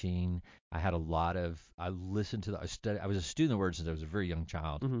Bible teaching. I listened to I was a student of the Word since I was a very young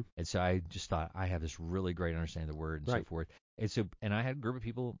child, and so I just thought I have this really great understanding of the Word and so forth. And I had a group of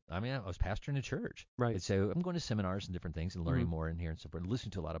people. I mean, I was pastoring a church, and so I'm going to seminars and different things and learning more in here and so forth, and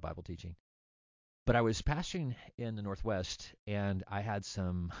listening to a lot of Bible teaching. But I was pastoring in the Northwest, and I had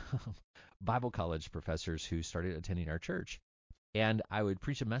some Bible college professors who started attending our church. And I would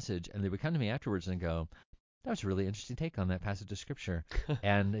preach a message, and they would come to me afterwards and go, that was a really interesting take on that passage of Scripture.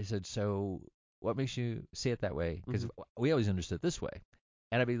 And they said, so what makes you say it that way? Because we always understood it this way.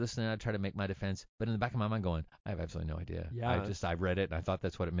 And I'd be listening, and I'd try to make my defense. But in the back of my mind going, I have absolutely no idea. Yeah. I read it, and I thought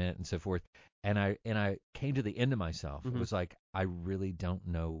that's what it meant and so forth. And I came to the end of myself. It was like, I really don't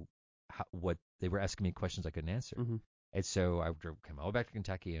know what they were asking me questions I couldn't answer. And so I came all back to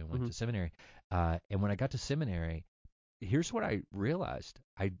Kentucky and went to seminary. And when I got to seminary, here's what I realized.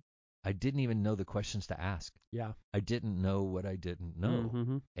 I didn't even know the questions to ask. Yeah. I didn't know what I didn't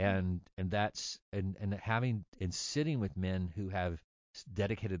know. And that's having and sitting with men who have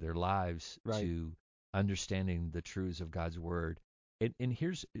dedicated their lives to understanding the truths of God's word. And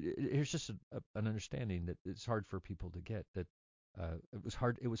here's just an understanding that it's hard for people to get, that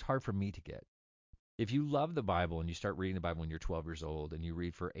it was hard for me to get. If you love the Bible and you start reading the Bible when you're 12 years old and you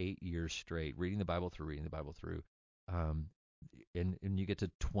read for 8 years straight, reading the Bible through, and you get to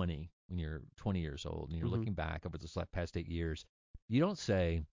 20 when you're 20 years old and you're looking back over the past 8 years, you don't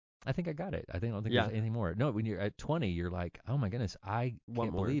say, I think I got it. I don't think there's anything more. No, when you're at 20, you're like, oh my goodness, I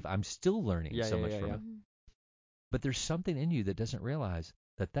can't believe I'm still learning so much from it. But there's something in you that doesn't realize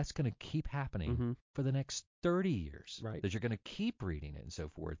that that's going to keep happening for the next 30 years, that you're going to keep reading it and so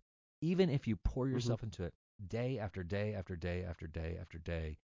forth. Even if you pour yourself into it day after day after day after day after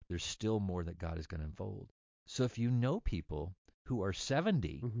day, there's still more that God is going to unfold. So if you know people who are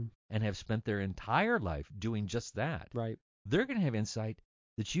 70 and have spent their entire life doing just that, they're going to have insight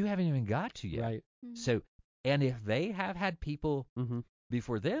that you haven't even got to yet. Right. So, and if they have had people Mm-hmm.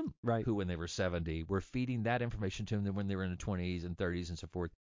 before them Right. who, when they were 70, were feeding that information to them when they were in the 20s and 30s and so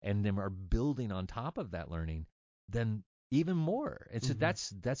forth, and then are building on top of that learning, then even more. And so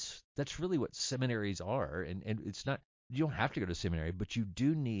Mhm. that's really what seminaries are. And it's not, you don't have to go to seminary, but you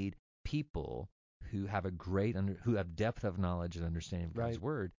do need people who have who have depth of knowledge and understanding of God's Right.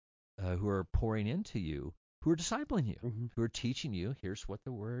 word, who are pouring into you, who are discipling you, Mm-hmm. who are teaching you, here's what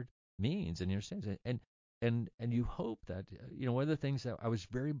the word means and he understands it. And you hope that one of the things that I was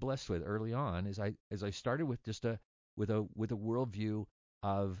very blessed with early on is I started with just with a worldview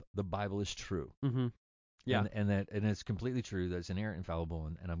of the Bible is true. Mm-hmm. Yeah. And it's completely true that it's inerrant, infallible,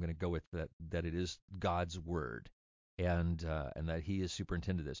 and I'm going to go with that it is God's word, and that He has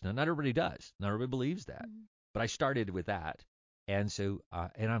superintended this. Now, not everybody does, not everybody believes that, but I started with that, and so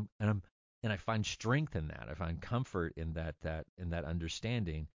and I find strength in that. I find comfort in that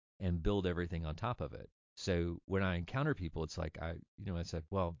understanding, and build everything on top of it. So when I encounter people, it's like I said,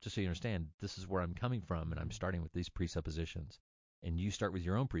 well, just so you understand, this is where I'm coming from, and I'm starting with these presuppositions, and you start with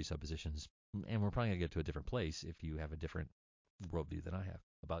your own presuppositions, and we're probably going to get to a different place if you have a different worldview than I have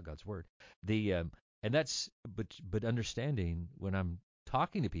about God's word. And that's but understanding when I'm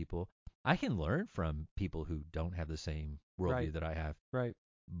talking to people, I can learn from people who don't have the same worldview Right. that I have, Right.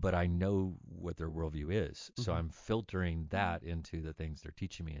 but I know what their worldview is, so Mhm. I'm filtering that into the things they're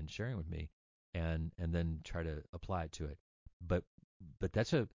teaching me and sharing with me, and then try to apply it to it. But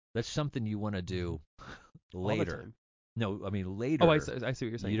that's something you want to do All the later. time. No, I mean Oh, later. I see what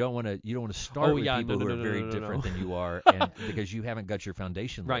you're saying. You don't want to start Oh with yeah. people No. who No. are No. very No. No. different No. than you are, and because you haven't got your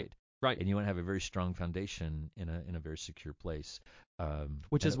foundation Right. laid, Right. and you want to have a very strong foundation in a very secure place.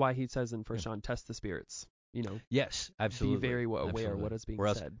 Which and is why he says in First John, test the spirits. Yes, Be absolutely. very aware Absolutely. what is being Or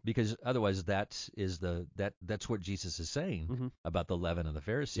else, said. because otherwise that's what Jesus is saying Mm-hmm. about the leaven of the Yeah.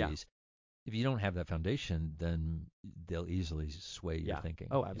 Pharisees. If you don't have that foundation, then they'll easily sway your Yeah. thinking.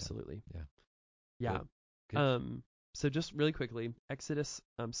 Oh, absolutely. Yeah. Yeah. Good. So just really quickly, Exodus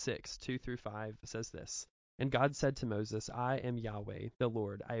 6:2-5 says this. And God said to Moses, I am Yahweh, the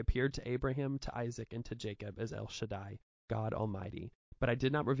Lord. I appeared to Abraham, to Isaac, and to Jacob as El Shaddai, God Almighty. But I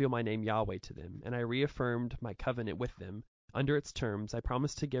did not reveal my name Yahweh to them, and I reaffirmed my covenant with them. Under its terms, I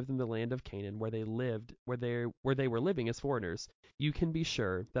promised to give them the land of Canaan where they were living as foreigners. You can be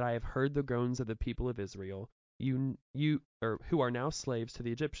sure that I have heard the groans of the people of Israel, who are now slaves to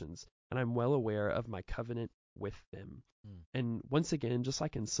the Egyptians, and I'm well aware of my covenant with them. And once again, just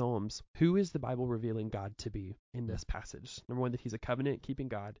like in Psalms, who is the Bible revealing God to be in this passage? Number one, that he's a covenant-keeping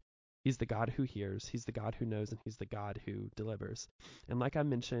God. He's the God who hears. He's the God who knows, and he's the God who delivers. And like I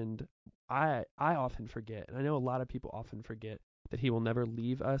mentioned, I often forget, and I know a lot of people often forget, that he will never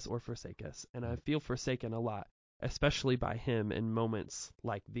leave us or forsake us. And I feel forsaken a lot, especially by him in moments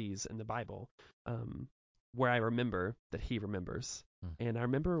like these in the Bible, where I remember that he remembers. And I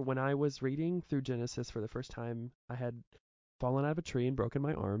remember when I was reading through Genesis for the first time, I had fallen out of a tree and broken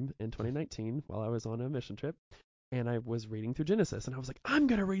my arm in 2019 while I was on a mission trip. And I was reading through Genesis, and I was like, I'm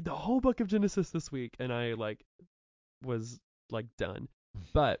going to read the whole book of Genesis this week. And I was done.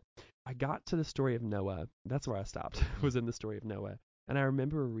 But I got to the story of Noah. That's where I stopped, was in the story of Noah. And I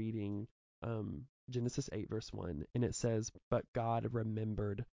remember reading Genesis 8 verse 1, and it says, but God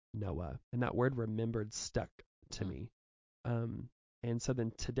remembered Noah. And that word remembered stuck to me. And so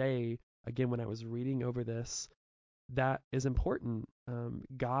then today, again, when I was reading over this, that is important.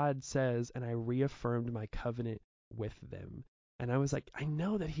 God says, and I reaffirmed my covenant with them. And I was like, I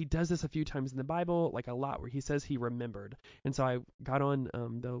know that he does this a few times in the Bible, like a lot, where he says he remembered. And so I got on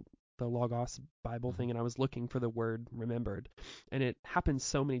the Logos Bible thing, and I was looking for the word remembered. And it happens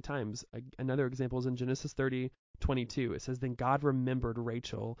so many times. Another example is in Genesis 30:22. It says, then God remembered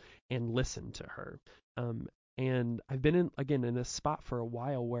Rachel and listened to her. And I've been in this spot for a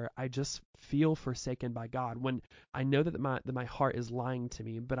while where I just feel forsaken by God, when I know that my heart is lying to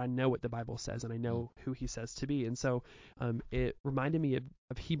me, but I know what the Bible says, and I know who he says to be. And so it reminded me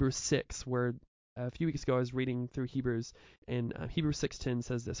of Hebrews 6, where a few weeks ago I was reading through Hebrews, and Hebrews 6:10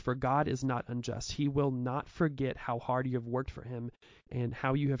 says this, for God is not unjust. He will not forget how hard you have worked for him and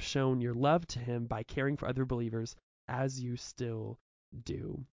how you have shown your love to him by caring for other believers, as you still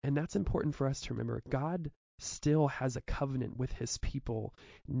do. And that's important for us to remember. God still has a covenant with his people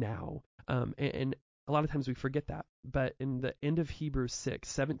now. And a lot of times we forget that. But in the end of Hebrews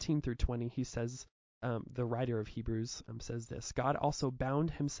 6:17-20, he says, the writer of Hebrews says this, God also bound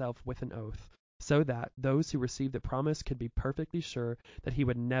himself with an oath, so that those who received the promise could be perfectly sure that he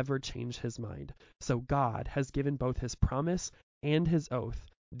would never change his mind. So God has given both his promise and his oath.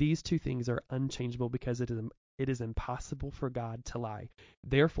 These two things are unchangeable because it it is impossible for God to lie.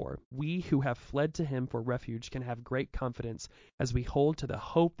 Therefore, we who have fled to him for refuge can have great confidence as we hold to the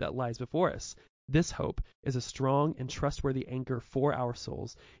hope that lies before us. This hope is a strong and trustworthy anchor for our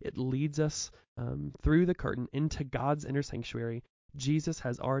souls. It leads us through the curtain into God's inner sanctuary. Jesus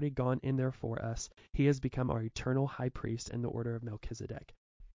has already gone in there for us. He has become our eternal high priest in the order of Melchizedek.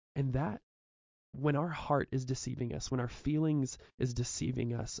 And that, when our heart is deceiving us, when our feelings is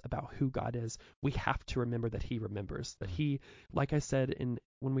deceiving us about who God is, we have to remember that he remembers, that he, like I said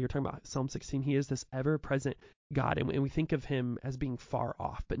when we were talking about Psalm 16, he is this ever-present God, and we think of him as being far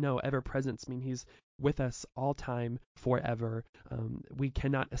off, but no, ever-presence means he's with us all time, forever. We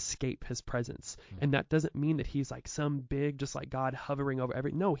cannot escape his presence. And that doesn't mean that he's like some big, just like God hovering over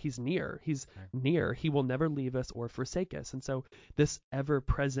every, no, he's near. He's near. He will never leave us or forsake us. And so this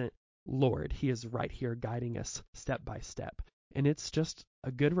ever-present Lord, he is right here guiding us step by step. And it's just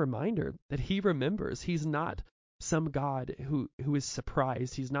a good reminder that he remembers. He's not some God who is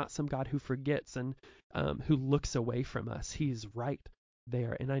surprised. He's not some God who forgets and who looks away from us. He's right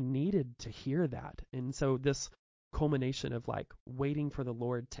there. And I needed to hear that. And so this culmination of like waiting for the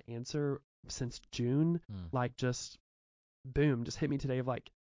Lord to answer since June, like just boom, just hit me today of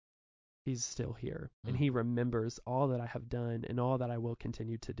like, he's still here and he remembers all that I have done and all that I will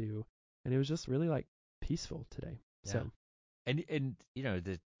continue to do. And it was just really like peaceful today. Yeah. So, and you know,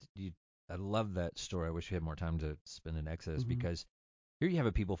 I love that story. I wish we had more time to spend in Exodus because here you have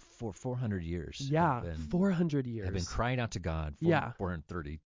a people for 400 years. Yeah, 400 years. Have been crying out to God.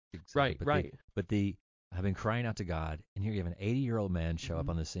 430. Exactly, right. But they have been crying out to God. And here you have an 80-year-old man show up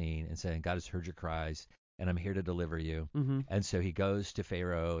on the scene and saying, God has heard your cries and I'm here to deliver you. And so he goes to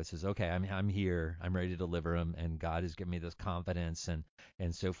Pharaoh and says, okay, I'm here. I'm ready to deliver him. And God has given me this confidence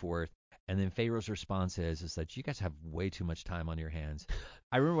and so forth. And then Pharaoh's response is that you guys have way too much time on your hands.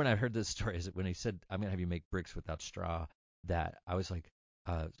 I remember when I heard this story, is when he said, I'm going to have you make bricks without straw, that I was like,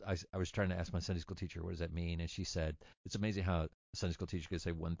 I was trying to ask my Sunday school teacher, what does that mean? And she said, it's amazing how a Sunday school teacher can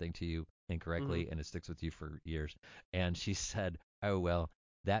say one thing to you incorrectly and it sticks with you for years. And she said, oh, well,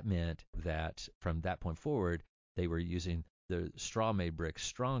 that meant that from that point forward, they were using the straw-made bricks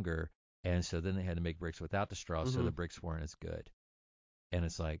stronger, and so then they had to make bricks without the straw, so the bricks weren't as good. And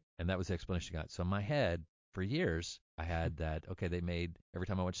it's like, and that was the explanation I got. So in my head, for years, I had that, okay, they made, every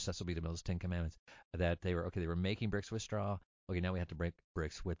time I went to Cecil B. DeMille's 10 Commandments, that they were making bricks with straw. Okay, now we have to make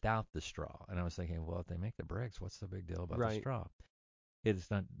bricks without the straw. And I was thinking, well, if they make the bricks, what's the big deal about the straw? It's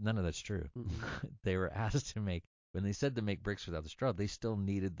not, none of that's true. They were asked to make, when they said to make bricks without the straw, they still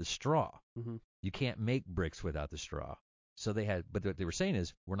needed the straw. You can't make bricks without the straw. So they had, but what they were saying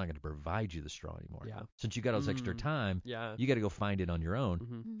is, we're not going to provide you the straw anymore. Yeah. Since you got all this extra time, you got to go find it on your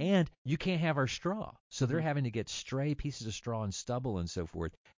own. And you can't have our straw. So they're having to get stray pieces of straw and stubble and so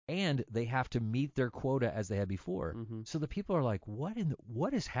forth. And they have to meet their quota as they had before. So the people are like,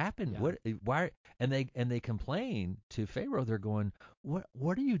 what has happened? Yeah. Why? And they complain to Pharaoh. They're going,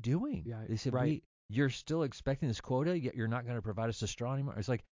 what are you doing? Yeah, They said, right. you're still expecting this quota, yet you're not going to provide us the straw anymore.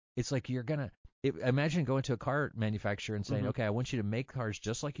 It's like you're going to, imagine going to a car manufacturer and saying, okay, I want you to make cars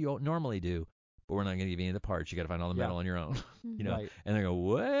just like you normally do, but we're not going to give you any of the parts. You got to find all the metal on your own, you know? Right. And they go,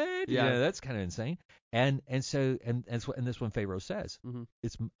 what? Yeah. That's kind of insane. And so this one Pharaoh says,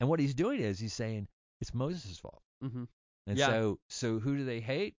 and what he's doing is he's saying it's Moses' fault. And so who do they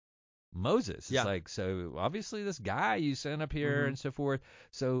hate? Moses. It's like, so obviously this guy you sent up here and so forth.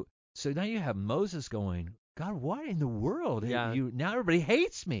 So now you have Moses going, God, what in the world? Yeah. Now everybody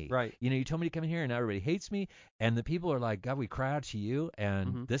hates me. Right. You told me to come in here, and now everybody hates me. And the people are like, God, we cry out to you,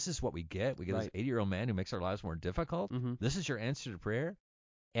 and this is what we get. We get this 80-year-old man who makes our lives more difficult. This is your answer to prayer.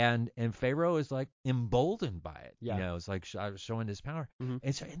 And Pharaoh is like emboldened by it. Yeah. It's like showing his power.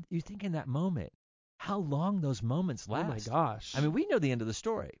 And so you think in that moment, how long those moments last. Oh my gosh. I mean, we know the end of the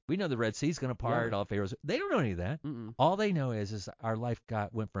story. We know the Red Sea's going to part. All Pharaoh's. They don't know any of that. All they know is our life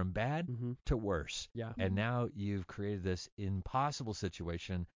went from bad to worse. Yeah. And now you've created this impossible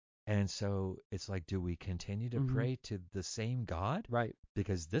situation. And so it's like, do we continue to pray to the same God? Right.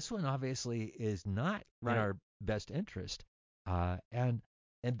 Because this one obviously is not in our best interest. And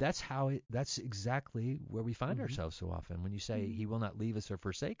that's exactly where we find ourselves so often. When you say he will not leave us or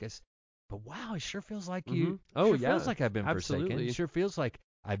forsake us. But wow, it sure feels like you. Oh, sure feels like I've been forsaken. Absolutely. It sure feels like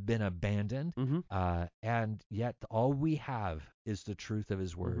I've been abandoned. And yet all we have is the truth of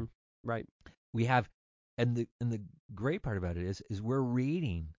his word. Right. We have, and the great part about it is we're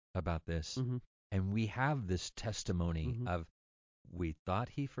reading about this, and we have this testimony of we thought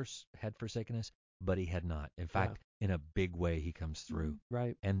he had forsaken us, but he had not. In fact, in a big way, he comes through.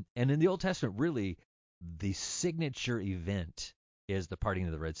 Right. And in the Old Testament, really, the signature event is the parting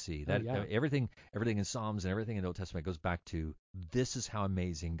of the Red Sea. That yeah. everything in Psalms and everything in the Old Testament goes back to this is how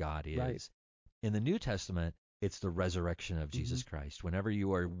amazing God is. Right. In the New Testament, it's the resurrection of Jesus Mm-hmm. Christ. Whenever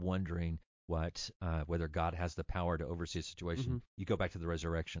you are wondering whether God has the power to oversee a situation, Mm-hmm. you go back to the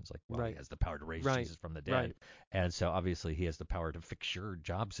resurrections. Like, well, Right. he has the power to raise Right. Jesus from the dead, Right. and so obviously he has the power to fix your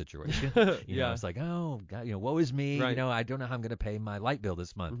job situation. Yeah. It's like, oh God, woe is me. Right. I don't know how I'm going to pay my light bill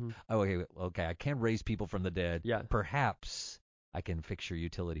this month. Mm-hmm. Oh, okay, I can raise people from the dead. Yeah. Perhaps I can fix your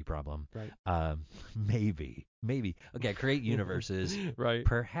utility problem. Right. Maybe. Okay, I create universes. Right.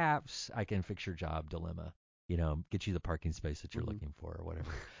 Perhaps I can fix your job dilemma. Get you the parking space that you're Mhm. looking for or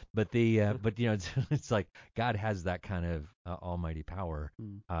whatever. But it's like God has that kind of almighty power,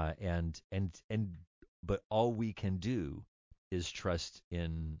 Mm. but all we can do is trust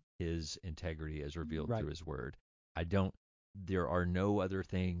in His integrity as revealed Right. through His Word. There are no other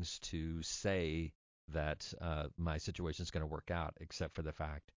things to say that my situation is going to work out except for the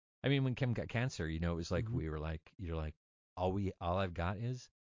fact. I mean, when Kim got cancer, it was like Mhm. we were like, you're like, all I've got is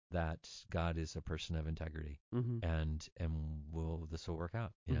that God is a person of integrity, Mm-hmm. and this will work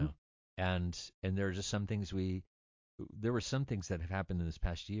out, Mhm. and there are just some things there were some things that have happened in this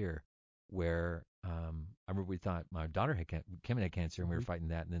past year where I remember we thought my daughter Kim had cancer and we were Mhm. fighting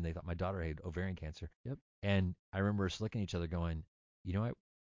that, and then they thought my daughter had ovarian cancer. Yep. And I remember us looking at each other going, you know what?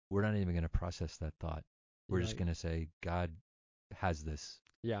 We're not even going to process that thought. We're just Right. going to say God has this,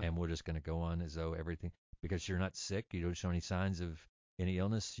 Yeah. and we're just going to go on as though everything, because you're not sick, you don't show any signs of any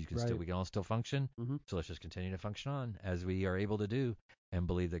illness, we can all still function. Mm-hmm. So let's just continue to function on as we are able to do, and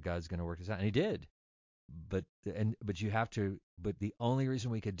believe that God's going to work this out. And He did. But the only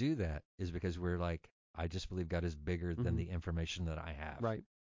reason we could do that is because we're like, I just believe God is bigger than Mhm. the information that I have. Right.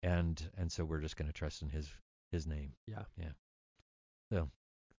 And so we're just going to trust in His name. Yeah. So,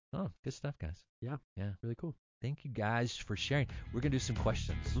 good stuff, guys. Yeah. Yeah. Really cool. Thank you guys for sharing. We're going to do some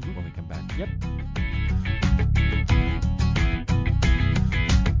questions Mhm. when we come back. Yep.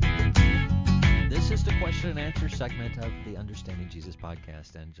 This is the question and answer segment of the Understanding Jesus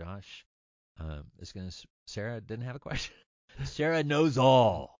podcast. And Josh Sarah didn't have a question. Sarah knows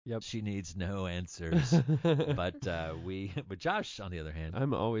all. Yep. She needs no answers. But Josh, on the other hand,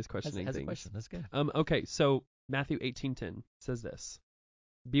 I'm always questioning has a things. question. That's good. Okay, so Matthew 18:10 says this: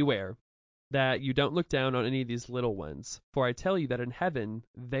 Beware that you don't look down on any of these little ones, for I tell you that in heaven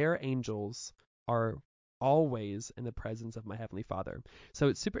their angels are always in the presence of my heavenly Father. So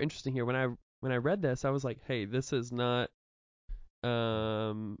it's super interesting here. When I read this, I was like, hey, this is not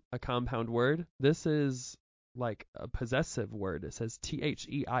a compound word. This is like a possessive word. It says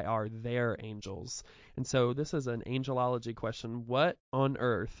THEIR, their angels. And so this is an angelology question. What on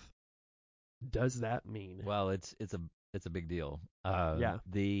earth does that mean? Well, it's a big deal. Yeah.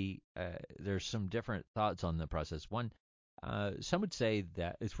 There's some different thoughts on the process. One, some would say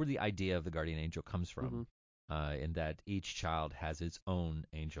that it's where the idea of the guardian angel comes from, in that each child has its own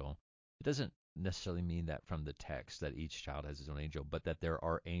angel. It doesn't necessarily mean that from the text that each child has his own angel, but that there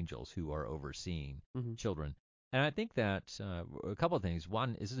are angels who are overseeing Mm-hmm. children. And I think that a couple of things.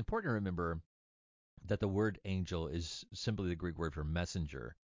 One is it's important to remember that the word angel is simply the Greek word for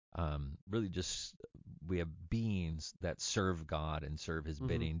messenger. Really just we have beings that serve God and serve His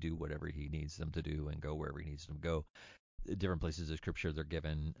bidding, do whatever He needs them to do, and go wherever He needs them to go. Different places of Scripture, they're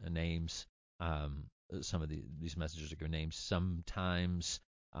given names. Some of these messengers are given names. Sometimes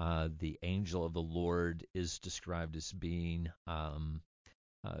the angel of the Lord is described as being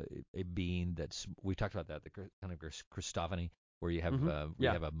a being that's, we talked about that, the kind of Christophany, where you have we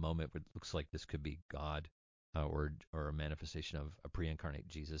have a moment where it looks like this could be God, or a manifestation of a pre-incarnate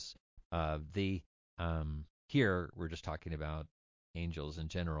Jesus. Here we're just talking about angels in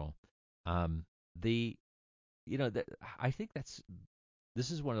general. The I think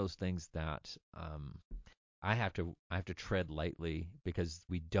this is one of those things that I have to tread lightly because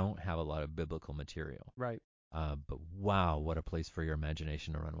we don't have a lot of biblical material. Right. But wow, what a place for your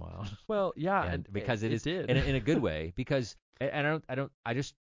imagination to run wild. Well, yeah, And because it is did. in a good way, because and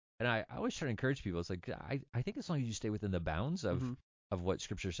I always try to encourage people. It's like I think as long as you stay within the bounds of what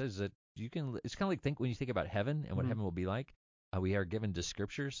Scripture says, that you can. It's kind of like when you think about heaven and what heaven will be like. We are given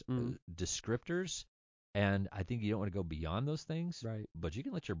descriptors, and I think you don't want to go beyond those things. Right. But you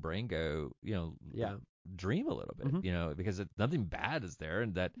can let your brain go, Yeah. dream a little bit, because nothing bad is there,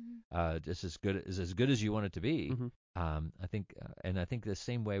 and that just as good as you want it to be. I think, and I think the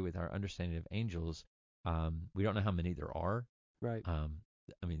same way with our understanding of angels. We don't know how many there are. Right.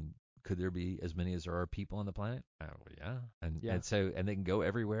 I mean, could there be as many as there are people on the planet? Yeah, and Yeah. and they can go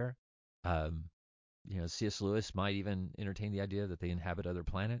everywhere. C.S. Lewis might even entertain the idea that they inhabit other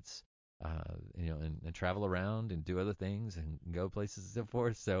planets. and travel around and do other things and go places and so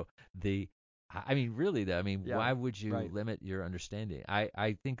forth. So I mean, really, though, I mean, Yeah, why would you right. limit your understanding?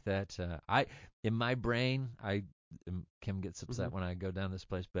 I think that in my brain, Kim gets upset Mhm. when I go down this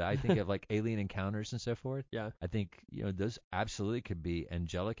place, but I think of like alien encounters and so forth. Yeah. I think those absolutely could be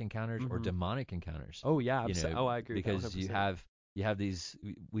angelic encounters or Mhm. demonic encounters. Oh yeah, You know, oh, I agree with that because 100%. you have these.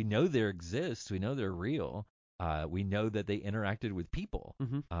 We know they exist. We know they're real. We know that they interacted with people.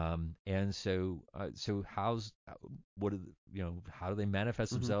 Mhm. And so what how do they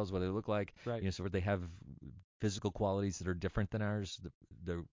manifest Mhm. themselves? What do they look like? Right. So they have physical qualities that are different than ours.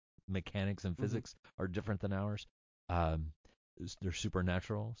 The mechanics and Mhm. physics are different than ours. Um, they're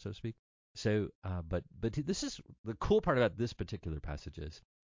supernatural, so to speak. So, but this is the cool part about this particular passage is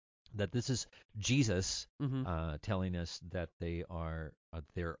that this is Jesus Mhm. telling us that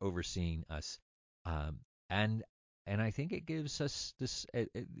they're overseeing us, um, and and I think it gives us this.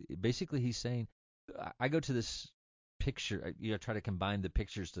 Basically, he's saying, I go to this picture. Try to combine the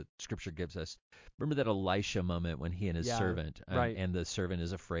pictures that Scripture gives us. Remember that Elisha moment when he and his Yeah. servant, Right. and the servant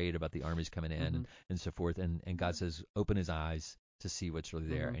is afraid about the armies coming in Mhm. and so forth, and God says, open his eyes to see what's really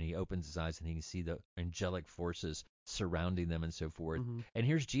there, Mhm. and he opens his eyes and he can see the angelic forces surrounding them and so forth. Mhm. And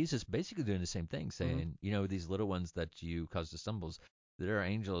here's Jesus basically doing the same thing, Mhm. saying, these little ones that you cause to stumbles, there are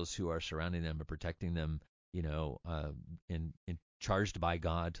angels who are surrounding them and protecting them, in charged by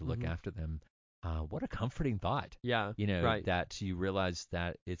God to look Mhm. after them. What a comforting thought, Yeah. Right. that you realize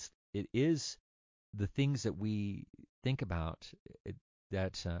that it is the things that we think about, it,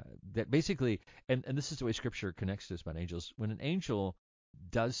 that basically, and this is the way Scripture connects to us about angels. When an angel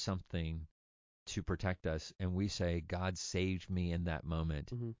does something to protect us, and we say, God saved me in that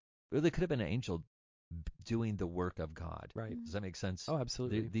moment. Mhm. Well, they could have been an angel doing the work of God. Right. Does that make sense? Oh,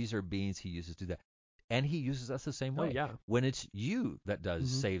 absolutely. These are beings he uses to do that. And he uses us the same Oh way. yeah. When it's you that does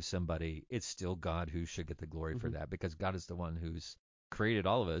Mhm. save somebody, it's still God who should get the glory for Mhm. that, because God is the one who's created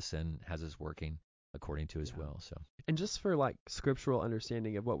all of us and has us working according to his Yeah. will. So, And just for like scriptural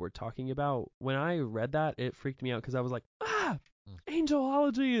understanding of what we're talking about, when I read that, it freaked me out because I was like, Mm.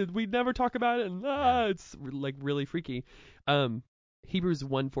 angelology, and we never talk about it, and Yeah. it's like really freaky. Um, Hebrews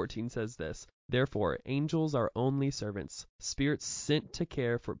 1:14 says this: Therefore, angels are only servants, spirits sent to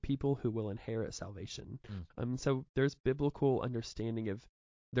care for people who will inherit salvation. Mm. So there's biblical understanding of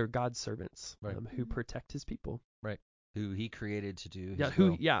they're God's servants, Right. who protect His people. Right. Who he created to do Yeah, his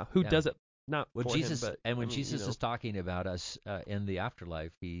will. who Yeah. does it not When for Him, Jesus but and I when mean, Jesus is talking about us in the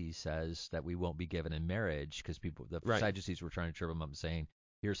afterlife, he says that we won't be given in marriage, because the right. Sadducees were trying to trip him up and saying,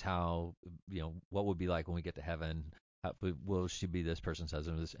 "Here's how what would be like when we get to heaven. Will she be this person's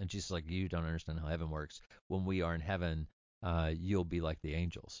husband?" And Jesus is like, "You don't understand how heaven works. When we are in heaven, you'll be like the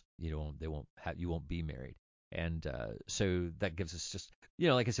angels. You won't be married." And so that gives us just,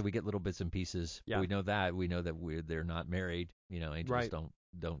 like I said, we get little bits and pieces. But Yeah. we know that they're not married. Angels Right.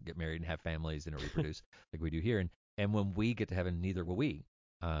 don't get married and have families and reproduce like we do here. And when we get to heaven, neither will we.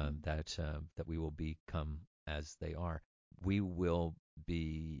 That we will become as they are. We will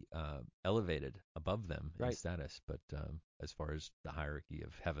be elevated above them in Right. status, but as far as the hierarchy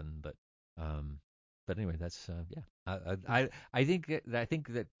of heaven. But anyway, that's I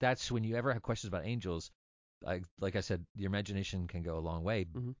think that's when you ever have questions about angels. Like I said, your imagination can go a long way,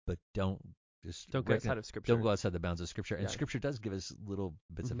 Mhm. but don't just Don't go outside of don't Scripture. go outside the bounds of Scripture. And Yeah. Scripture does give us little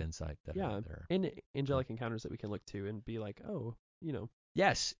bits of Mhm. insight that are Yeah, there. and angelic encounters that we can look to and be like, oh,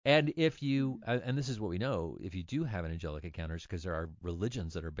 Yes, and if you and this is what we know, if you do have an angelic encounters, because there are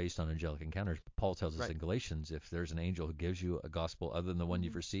religions that are based on angelic encounters. Paul tells us Right. in Galatians, if there's an angel who gives you a gospel other than the one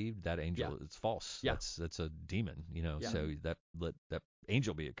you've received, that angel it's false. Yeah. That's a demon. Yeah. So let that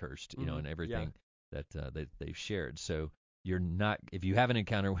angel be accursed. And everything that they've shared. So you're not, if you have an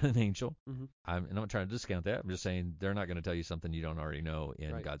encounter with an angel. Mhm. I'm not trying to discount that. I'm just saying they're not going to tell you something you don't already know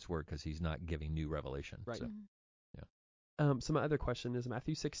in Right. God's word, because He's not giving new revelation. Right. So. So my other question is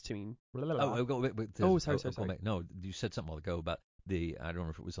Matthew 16. Sorry. Sorry. Back. No, you said something a while ago about I don't know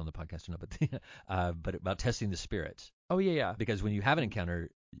if it was on the podcast or not, but about testing the spirits. Oh yeah. Because when you have an encounter,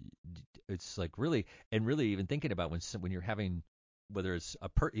 it's like really even thinking about when you're having, whether it's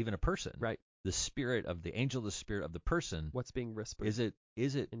even a person, Right. the spirit of the angel, the spirit of the person. What's being whispered? Is it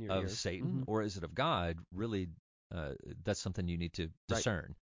in your of ear? Satan or is it of God? Really, that's something you need to discern.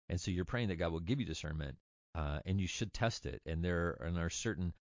 Right. And so you're praying that God will give you discernment, and you should test it. And there are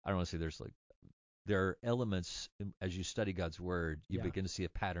certain, I don't want to say there are elements as you study God's word, you begin to see a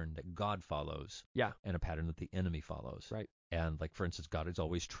pattern that God follows, and a pattern that the enemy follows. Right. And like, for instance, God is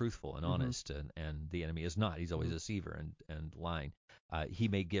always truthful and honest, and the enemy is not. He's always a deceiver and lying. He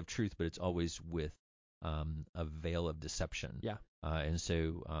may give truth, but it's always with a veil of deception. Yeah. And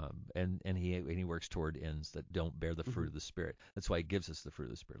so, and he works toward ends that don't bear the fruit of the Spirit. That's why he gives us the fruit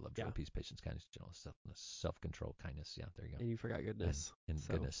of the Spirit: love, joy, Yeah. peace, patience, kindness, gentleness, self-control, kindness. Yeah, there you go. And you forgot goodness. And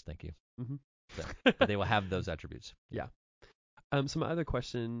So, goodness, thank you. mhm. But they will have those attributes. Yeah. So my other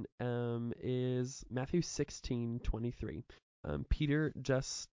question is Matthew 16:23. Peter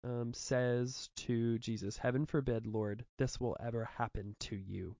just says to Jesus, "Heaven forbid, Lord, this will ever happen to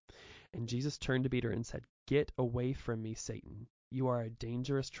you." And Jesus turned to Peter and said, "Get away from me, Satan. You are a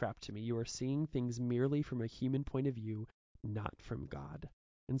dangerous trap to me. You are seeing things merely from a human point of view, not from God."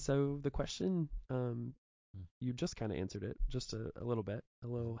 And so the question, you just kind of answered it, just a little bit, a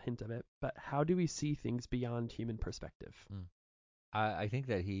little hint of it. But how do we see things beyond human perspective? I think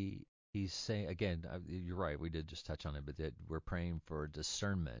that he's saying, again, you're right, we did just touch on it, but that we're praying for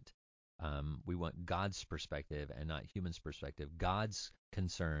discernment. We want God's perspective and not human's perspective. God's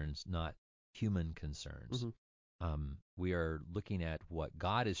concerns, not human concerns. We are looking at what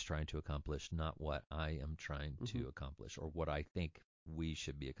God is trying to accomplish, not what I am trying to accomplish or what I think we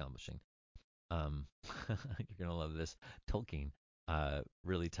should be accomplishing. You're going to love this. Tolkien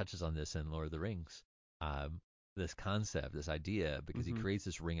really touches on this in Lord of the Rings. This concept, this idea, because he creates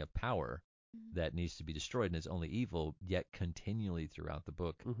this ring of power that needs to be destroyed and is only evil, yet continually throughout the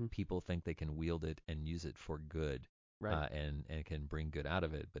book, people think they can wield it and use it for good, and can bring good out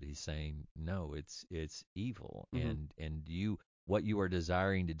of it. But he's saying, no, it's evil, and what you are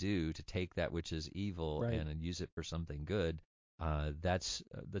desiring to do to take that which is evil and use it for something good, that's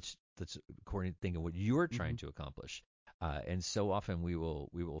according to thinking what you're trying to accomplish. And so often we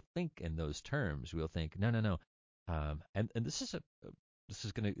will think in those terms. We'll think, no. And this is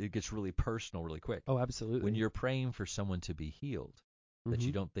it gets really personal really quick. Oh, absolutely. When you're praying for someone to be healed that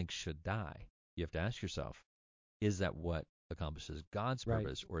you don't think should die, you have to ask yourself, is that what accomplishes God's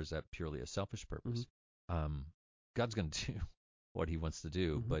purpose, or is that purely a selfish purpose? God's going to do what he wants to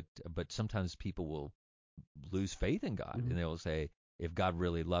do, but sometimes people will lose faith in God, and they will say, if God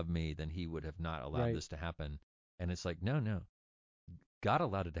really loved me, then he would have not allowed this to happen. And it's like, no. God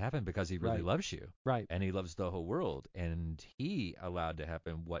allowed it to happen because he really loves you. And he loves the whole world. And he allowed to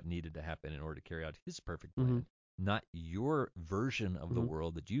happen what needed to happen in order to carry out his perfect plan, not your version of the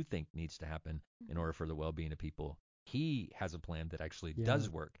world that you think needs to happen in order for the well-being of people. He has a plan that actually does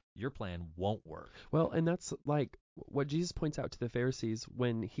work. Your plan won't work. Well, and that's like what Jesus points out to the Pharisees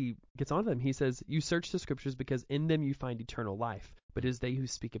when he gets on to them. He says, "You search the scriptures because in them you find eternal life, but it is they who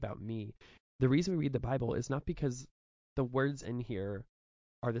speak about me." The reason we read the Bible is not because the words in here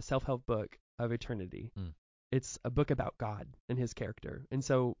are the self-help book of eternity. It's a book about God and his character. And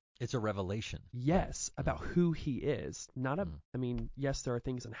so it's a revelation. Yes, about who he is. I mean, yes, there are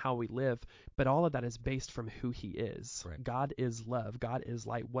things on how we live, but all of that is based from who he is. God is love. God is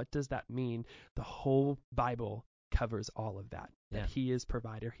light. What does that mean? The whole Bible covers all of that. That he is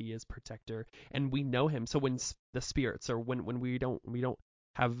provider, he is protector, and we know him. So when the spirits, or when we don't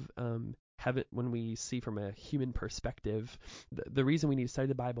have it, when we see from a human perspective, the reason we need to study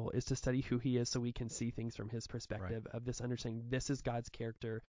the Bible is to study who he is, so we can see things from his perspective of this understanding. This is God's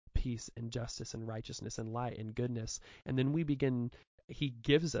character, peace and justice and righteousness and light and goodness. And then he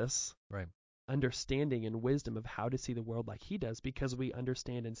gives us understanding and wisdom of how to see the world like he does, because we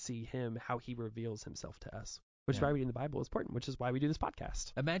understand and see him, how he reveals himself to us, which is why reading the Bible is important, which is why we do this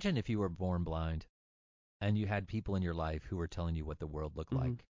podcast. Imagine if you were born blind and you had people in your life who were telling you what the world looked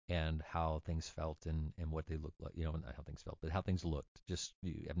like and how things felt and what they looked like, not how things felt, but how things looked. Just,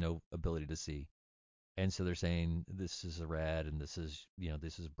 you have no ability to see. And so they're saying, this is a red, and this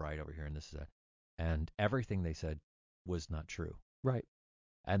is bright over here, and this is that. And everything they said was not true. Right.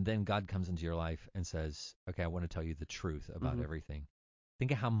 And then God comes into your life and says, okay, I want to tell you the truth about everything.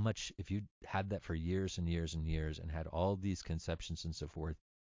 Think of how much, if you had that for years and years and years and had all these conceptions and so forth,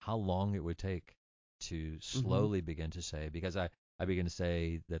 how long it would take to slowly begin to say, because I begin to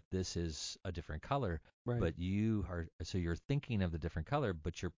say that this is a different color, but you're thinking of the different color,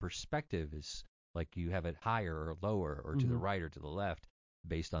 but your perspective is like you have it higher or lower or to the right or to the left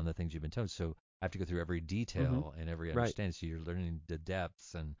based on the things you've been told. So I have to go through every detail and every understanding. So you're learning the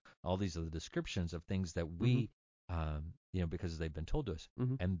depths and all these other descriptions of things that we, because they've been told to us.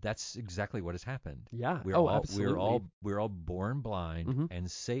 And that's exactly what has happened. Yeah. Absolutely. We're all born blind, and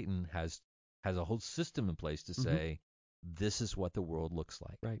Satan has a whole system in place to say, this is what the world looks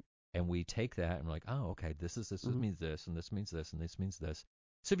like. Right. And we take that and we're like, oh, okay, this means this, and this means this, and this means this.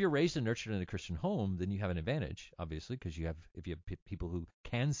 So if you're raised and nurtured in a Christian home, then you have an advantage, obviously, because if you have people who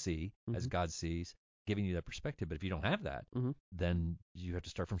can see as God sees, giving you that perspective. But if you don't have that, then you have to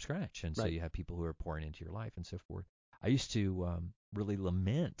start from scratch. And so you have people who are pouring into your life and so forth. I used to really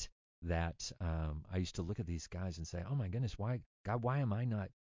lament that I used to look at these guys and say, oh my goodness, why am I not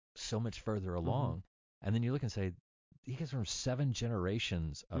so much further along? And then you look and say, you guys are 7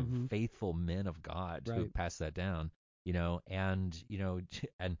 generations of faithful men of God who Right. have passed that down, and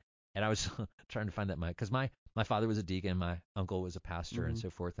I was trying to find that because my father was a deacon, my uncle was a pastor, and so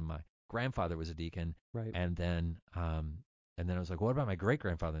forth, and my grandfather was a deacon, Right. and then I was like, what about my great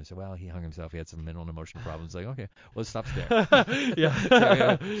grandfather? And I said, well, he hung himself. He had some mental and emotional problems. Like, okay, well, it stops there.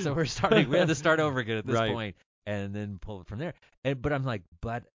 Yeah. So we had to start over again at this Right. point, and then pull it from there. But I'm like,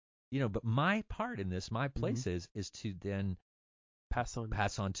 but my part in this, my place is to then Pass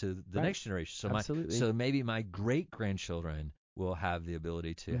on. to the Right. next generation. So Absolutely. so maybe my great grandchildren will have the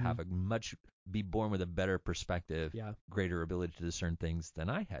ability to have be born with a better perspective, Yeah. greater ability to discern things than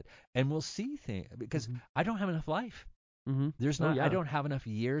I had, and we'll see things because I don't have enough life. There's not. I don't have enough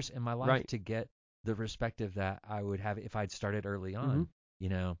years in my life Right. to get the perspective that I would have if I'd started early on.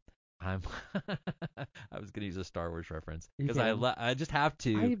 I'm. I was going to use a Star Wars reference because I just have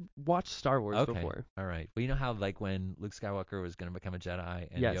to. I watched Star Wars Okay. before. All right. Well, you know how like when Luke Skywalker was going to become a Jedi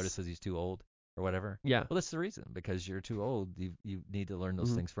and Yes. Yoda says he's too old or whatever. Yeah. Well, that's the reason, because you're too old. You need to learn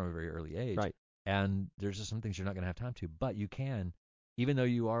those things from a very early age. Right. And there's just some things you're not going to have time to, but you can, even though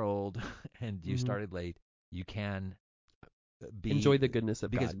you are old and you started late, you can enjoy the goodness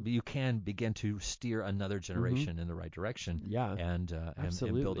of because God. you can begin to steer another generation in the right direction. Yeah. And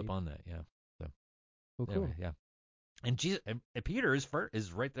build upon that. Yeah. So Oh, cool. anyway, yeah. And Jesus and Peter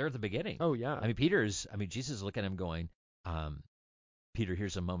is right there at the beginning. Oh, yeah. I mean, Jesus is looking at him going, Peter,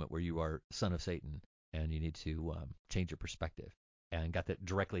 here's a moment where you are son of Satan and you need to change your perspective, and got that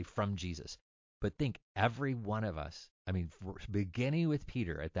directly from Jesus. But think, every one of us, I mean, beginning with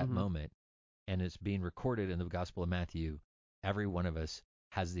Peter at that moment, and it's being recorded in the Gospel of Matthew, every one of us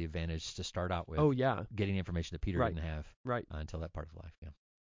has the advantage to start out with. Oh, yeah. Getting information that Peter Right. didn't have Right. Until that part of life. Yeah.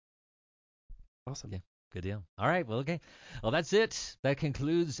 Awesome. Yeah. Good deal. All right. Well, okay. Well, that's it. That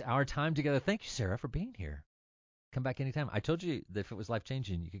concludes our time together. Thank you, Sarah, for being here. Come back anytime. I told you that if it was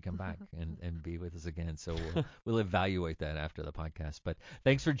life-changing, you could come back and be with us again. So we'll evaluate that after the podcast. But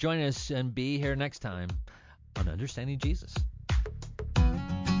thanks for joining us, and be here next time on Understanding Jesus.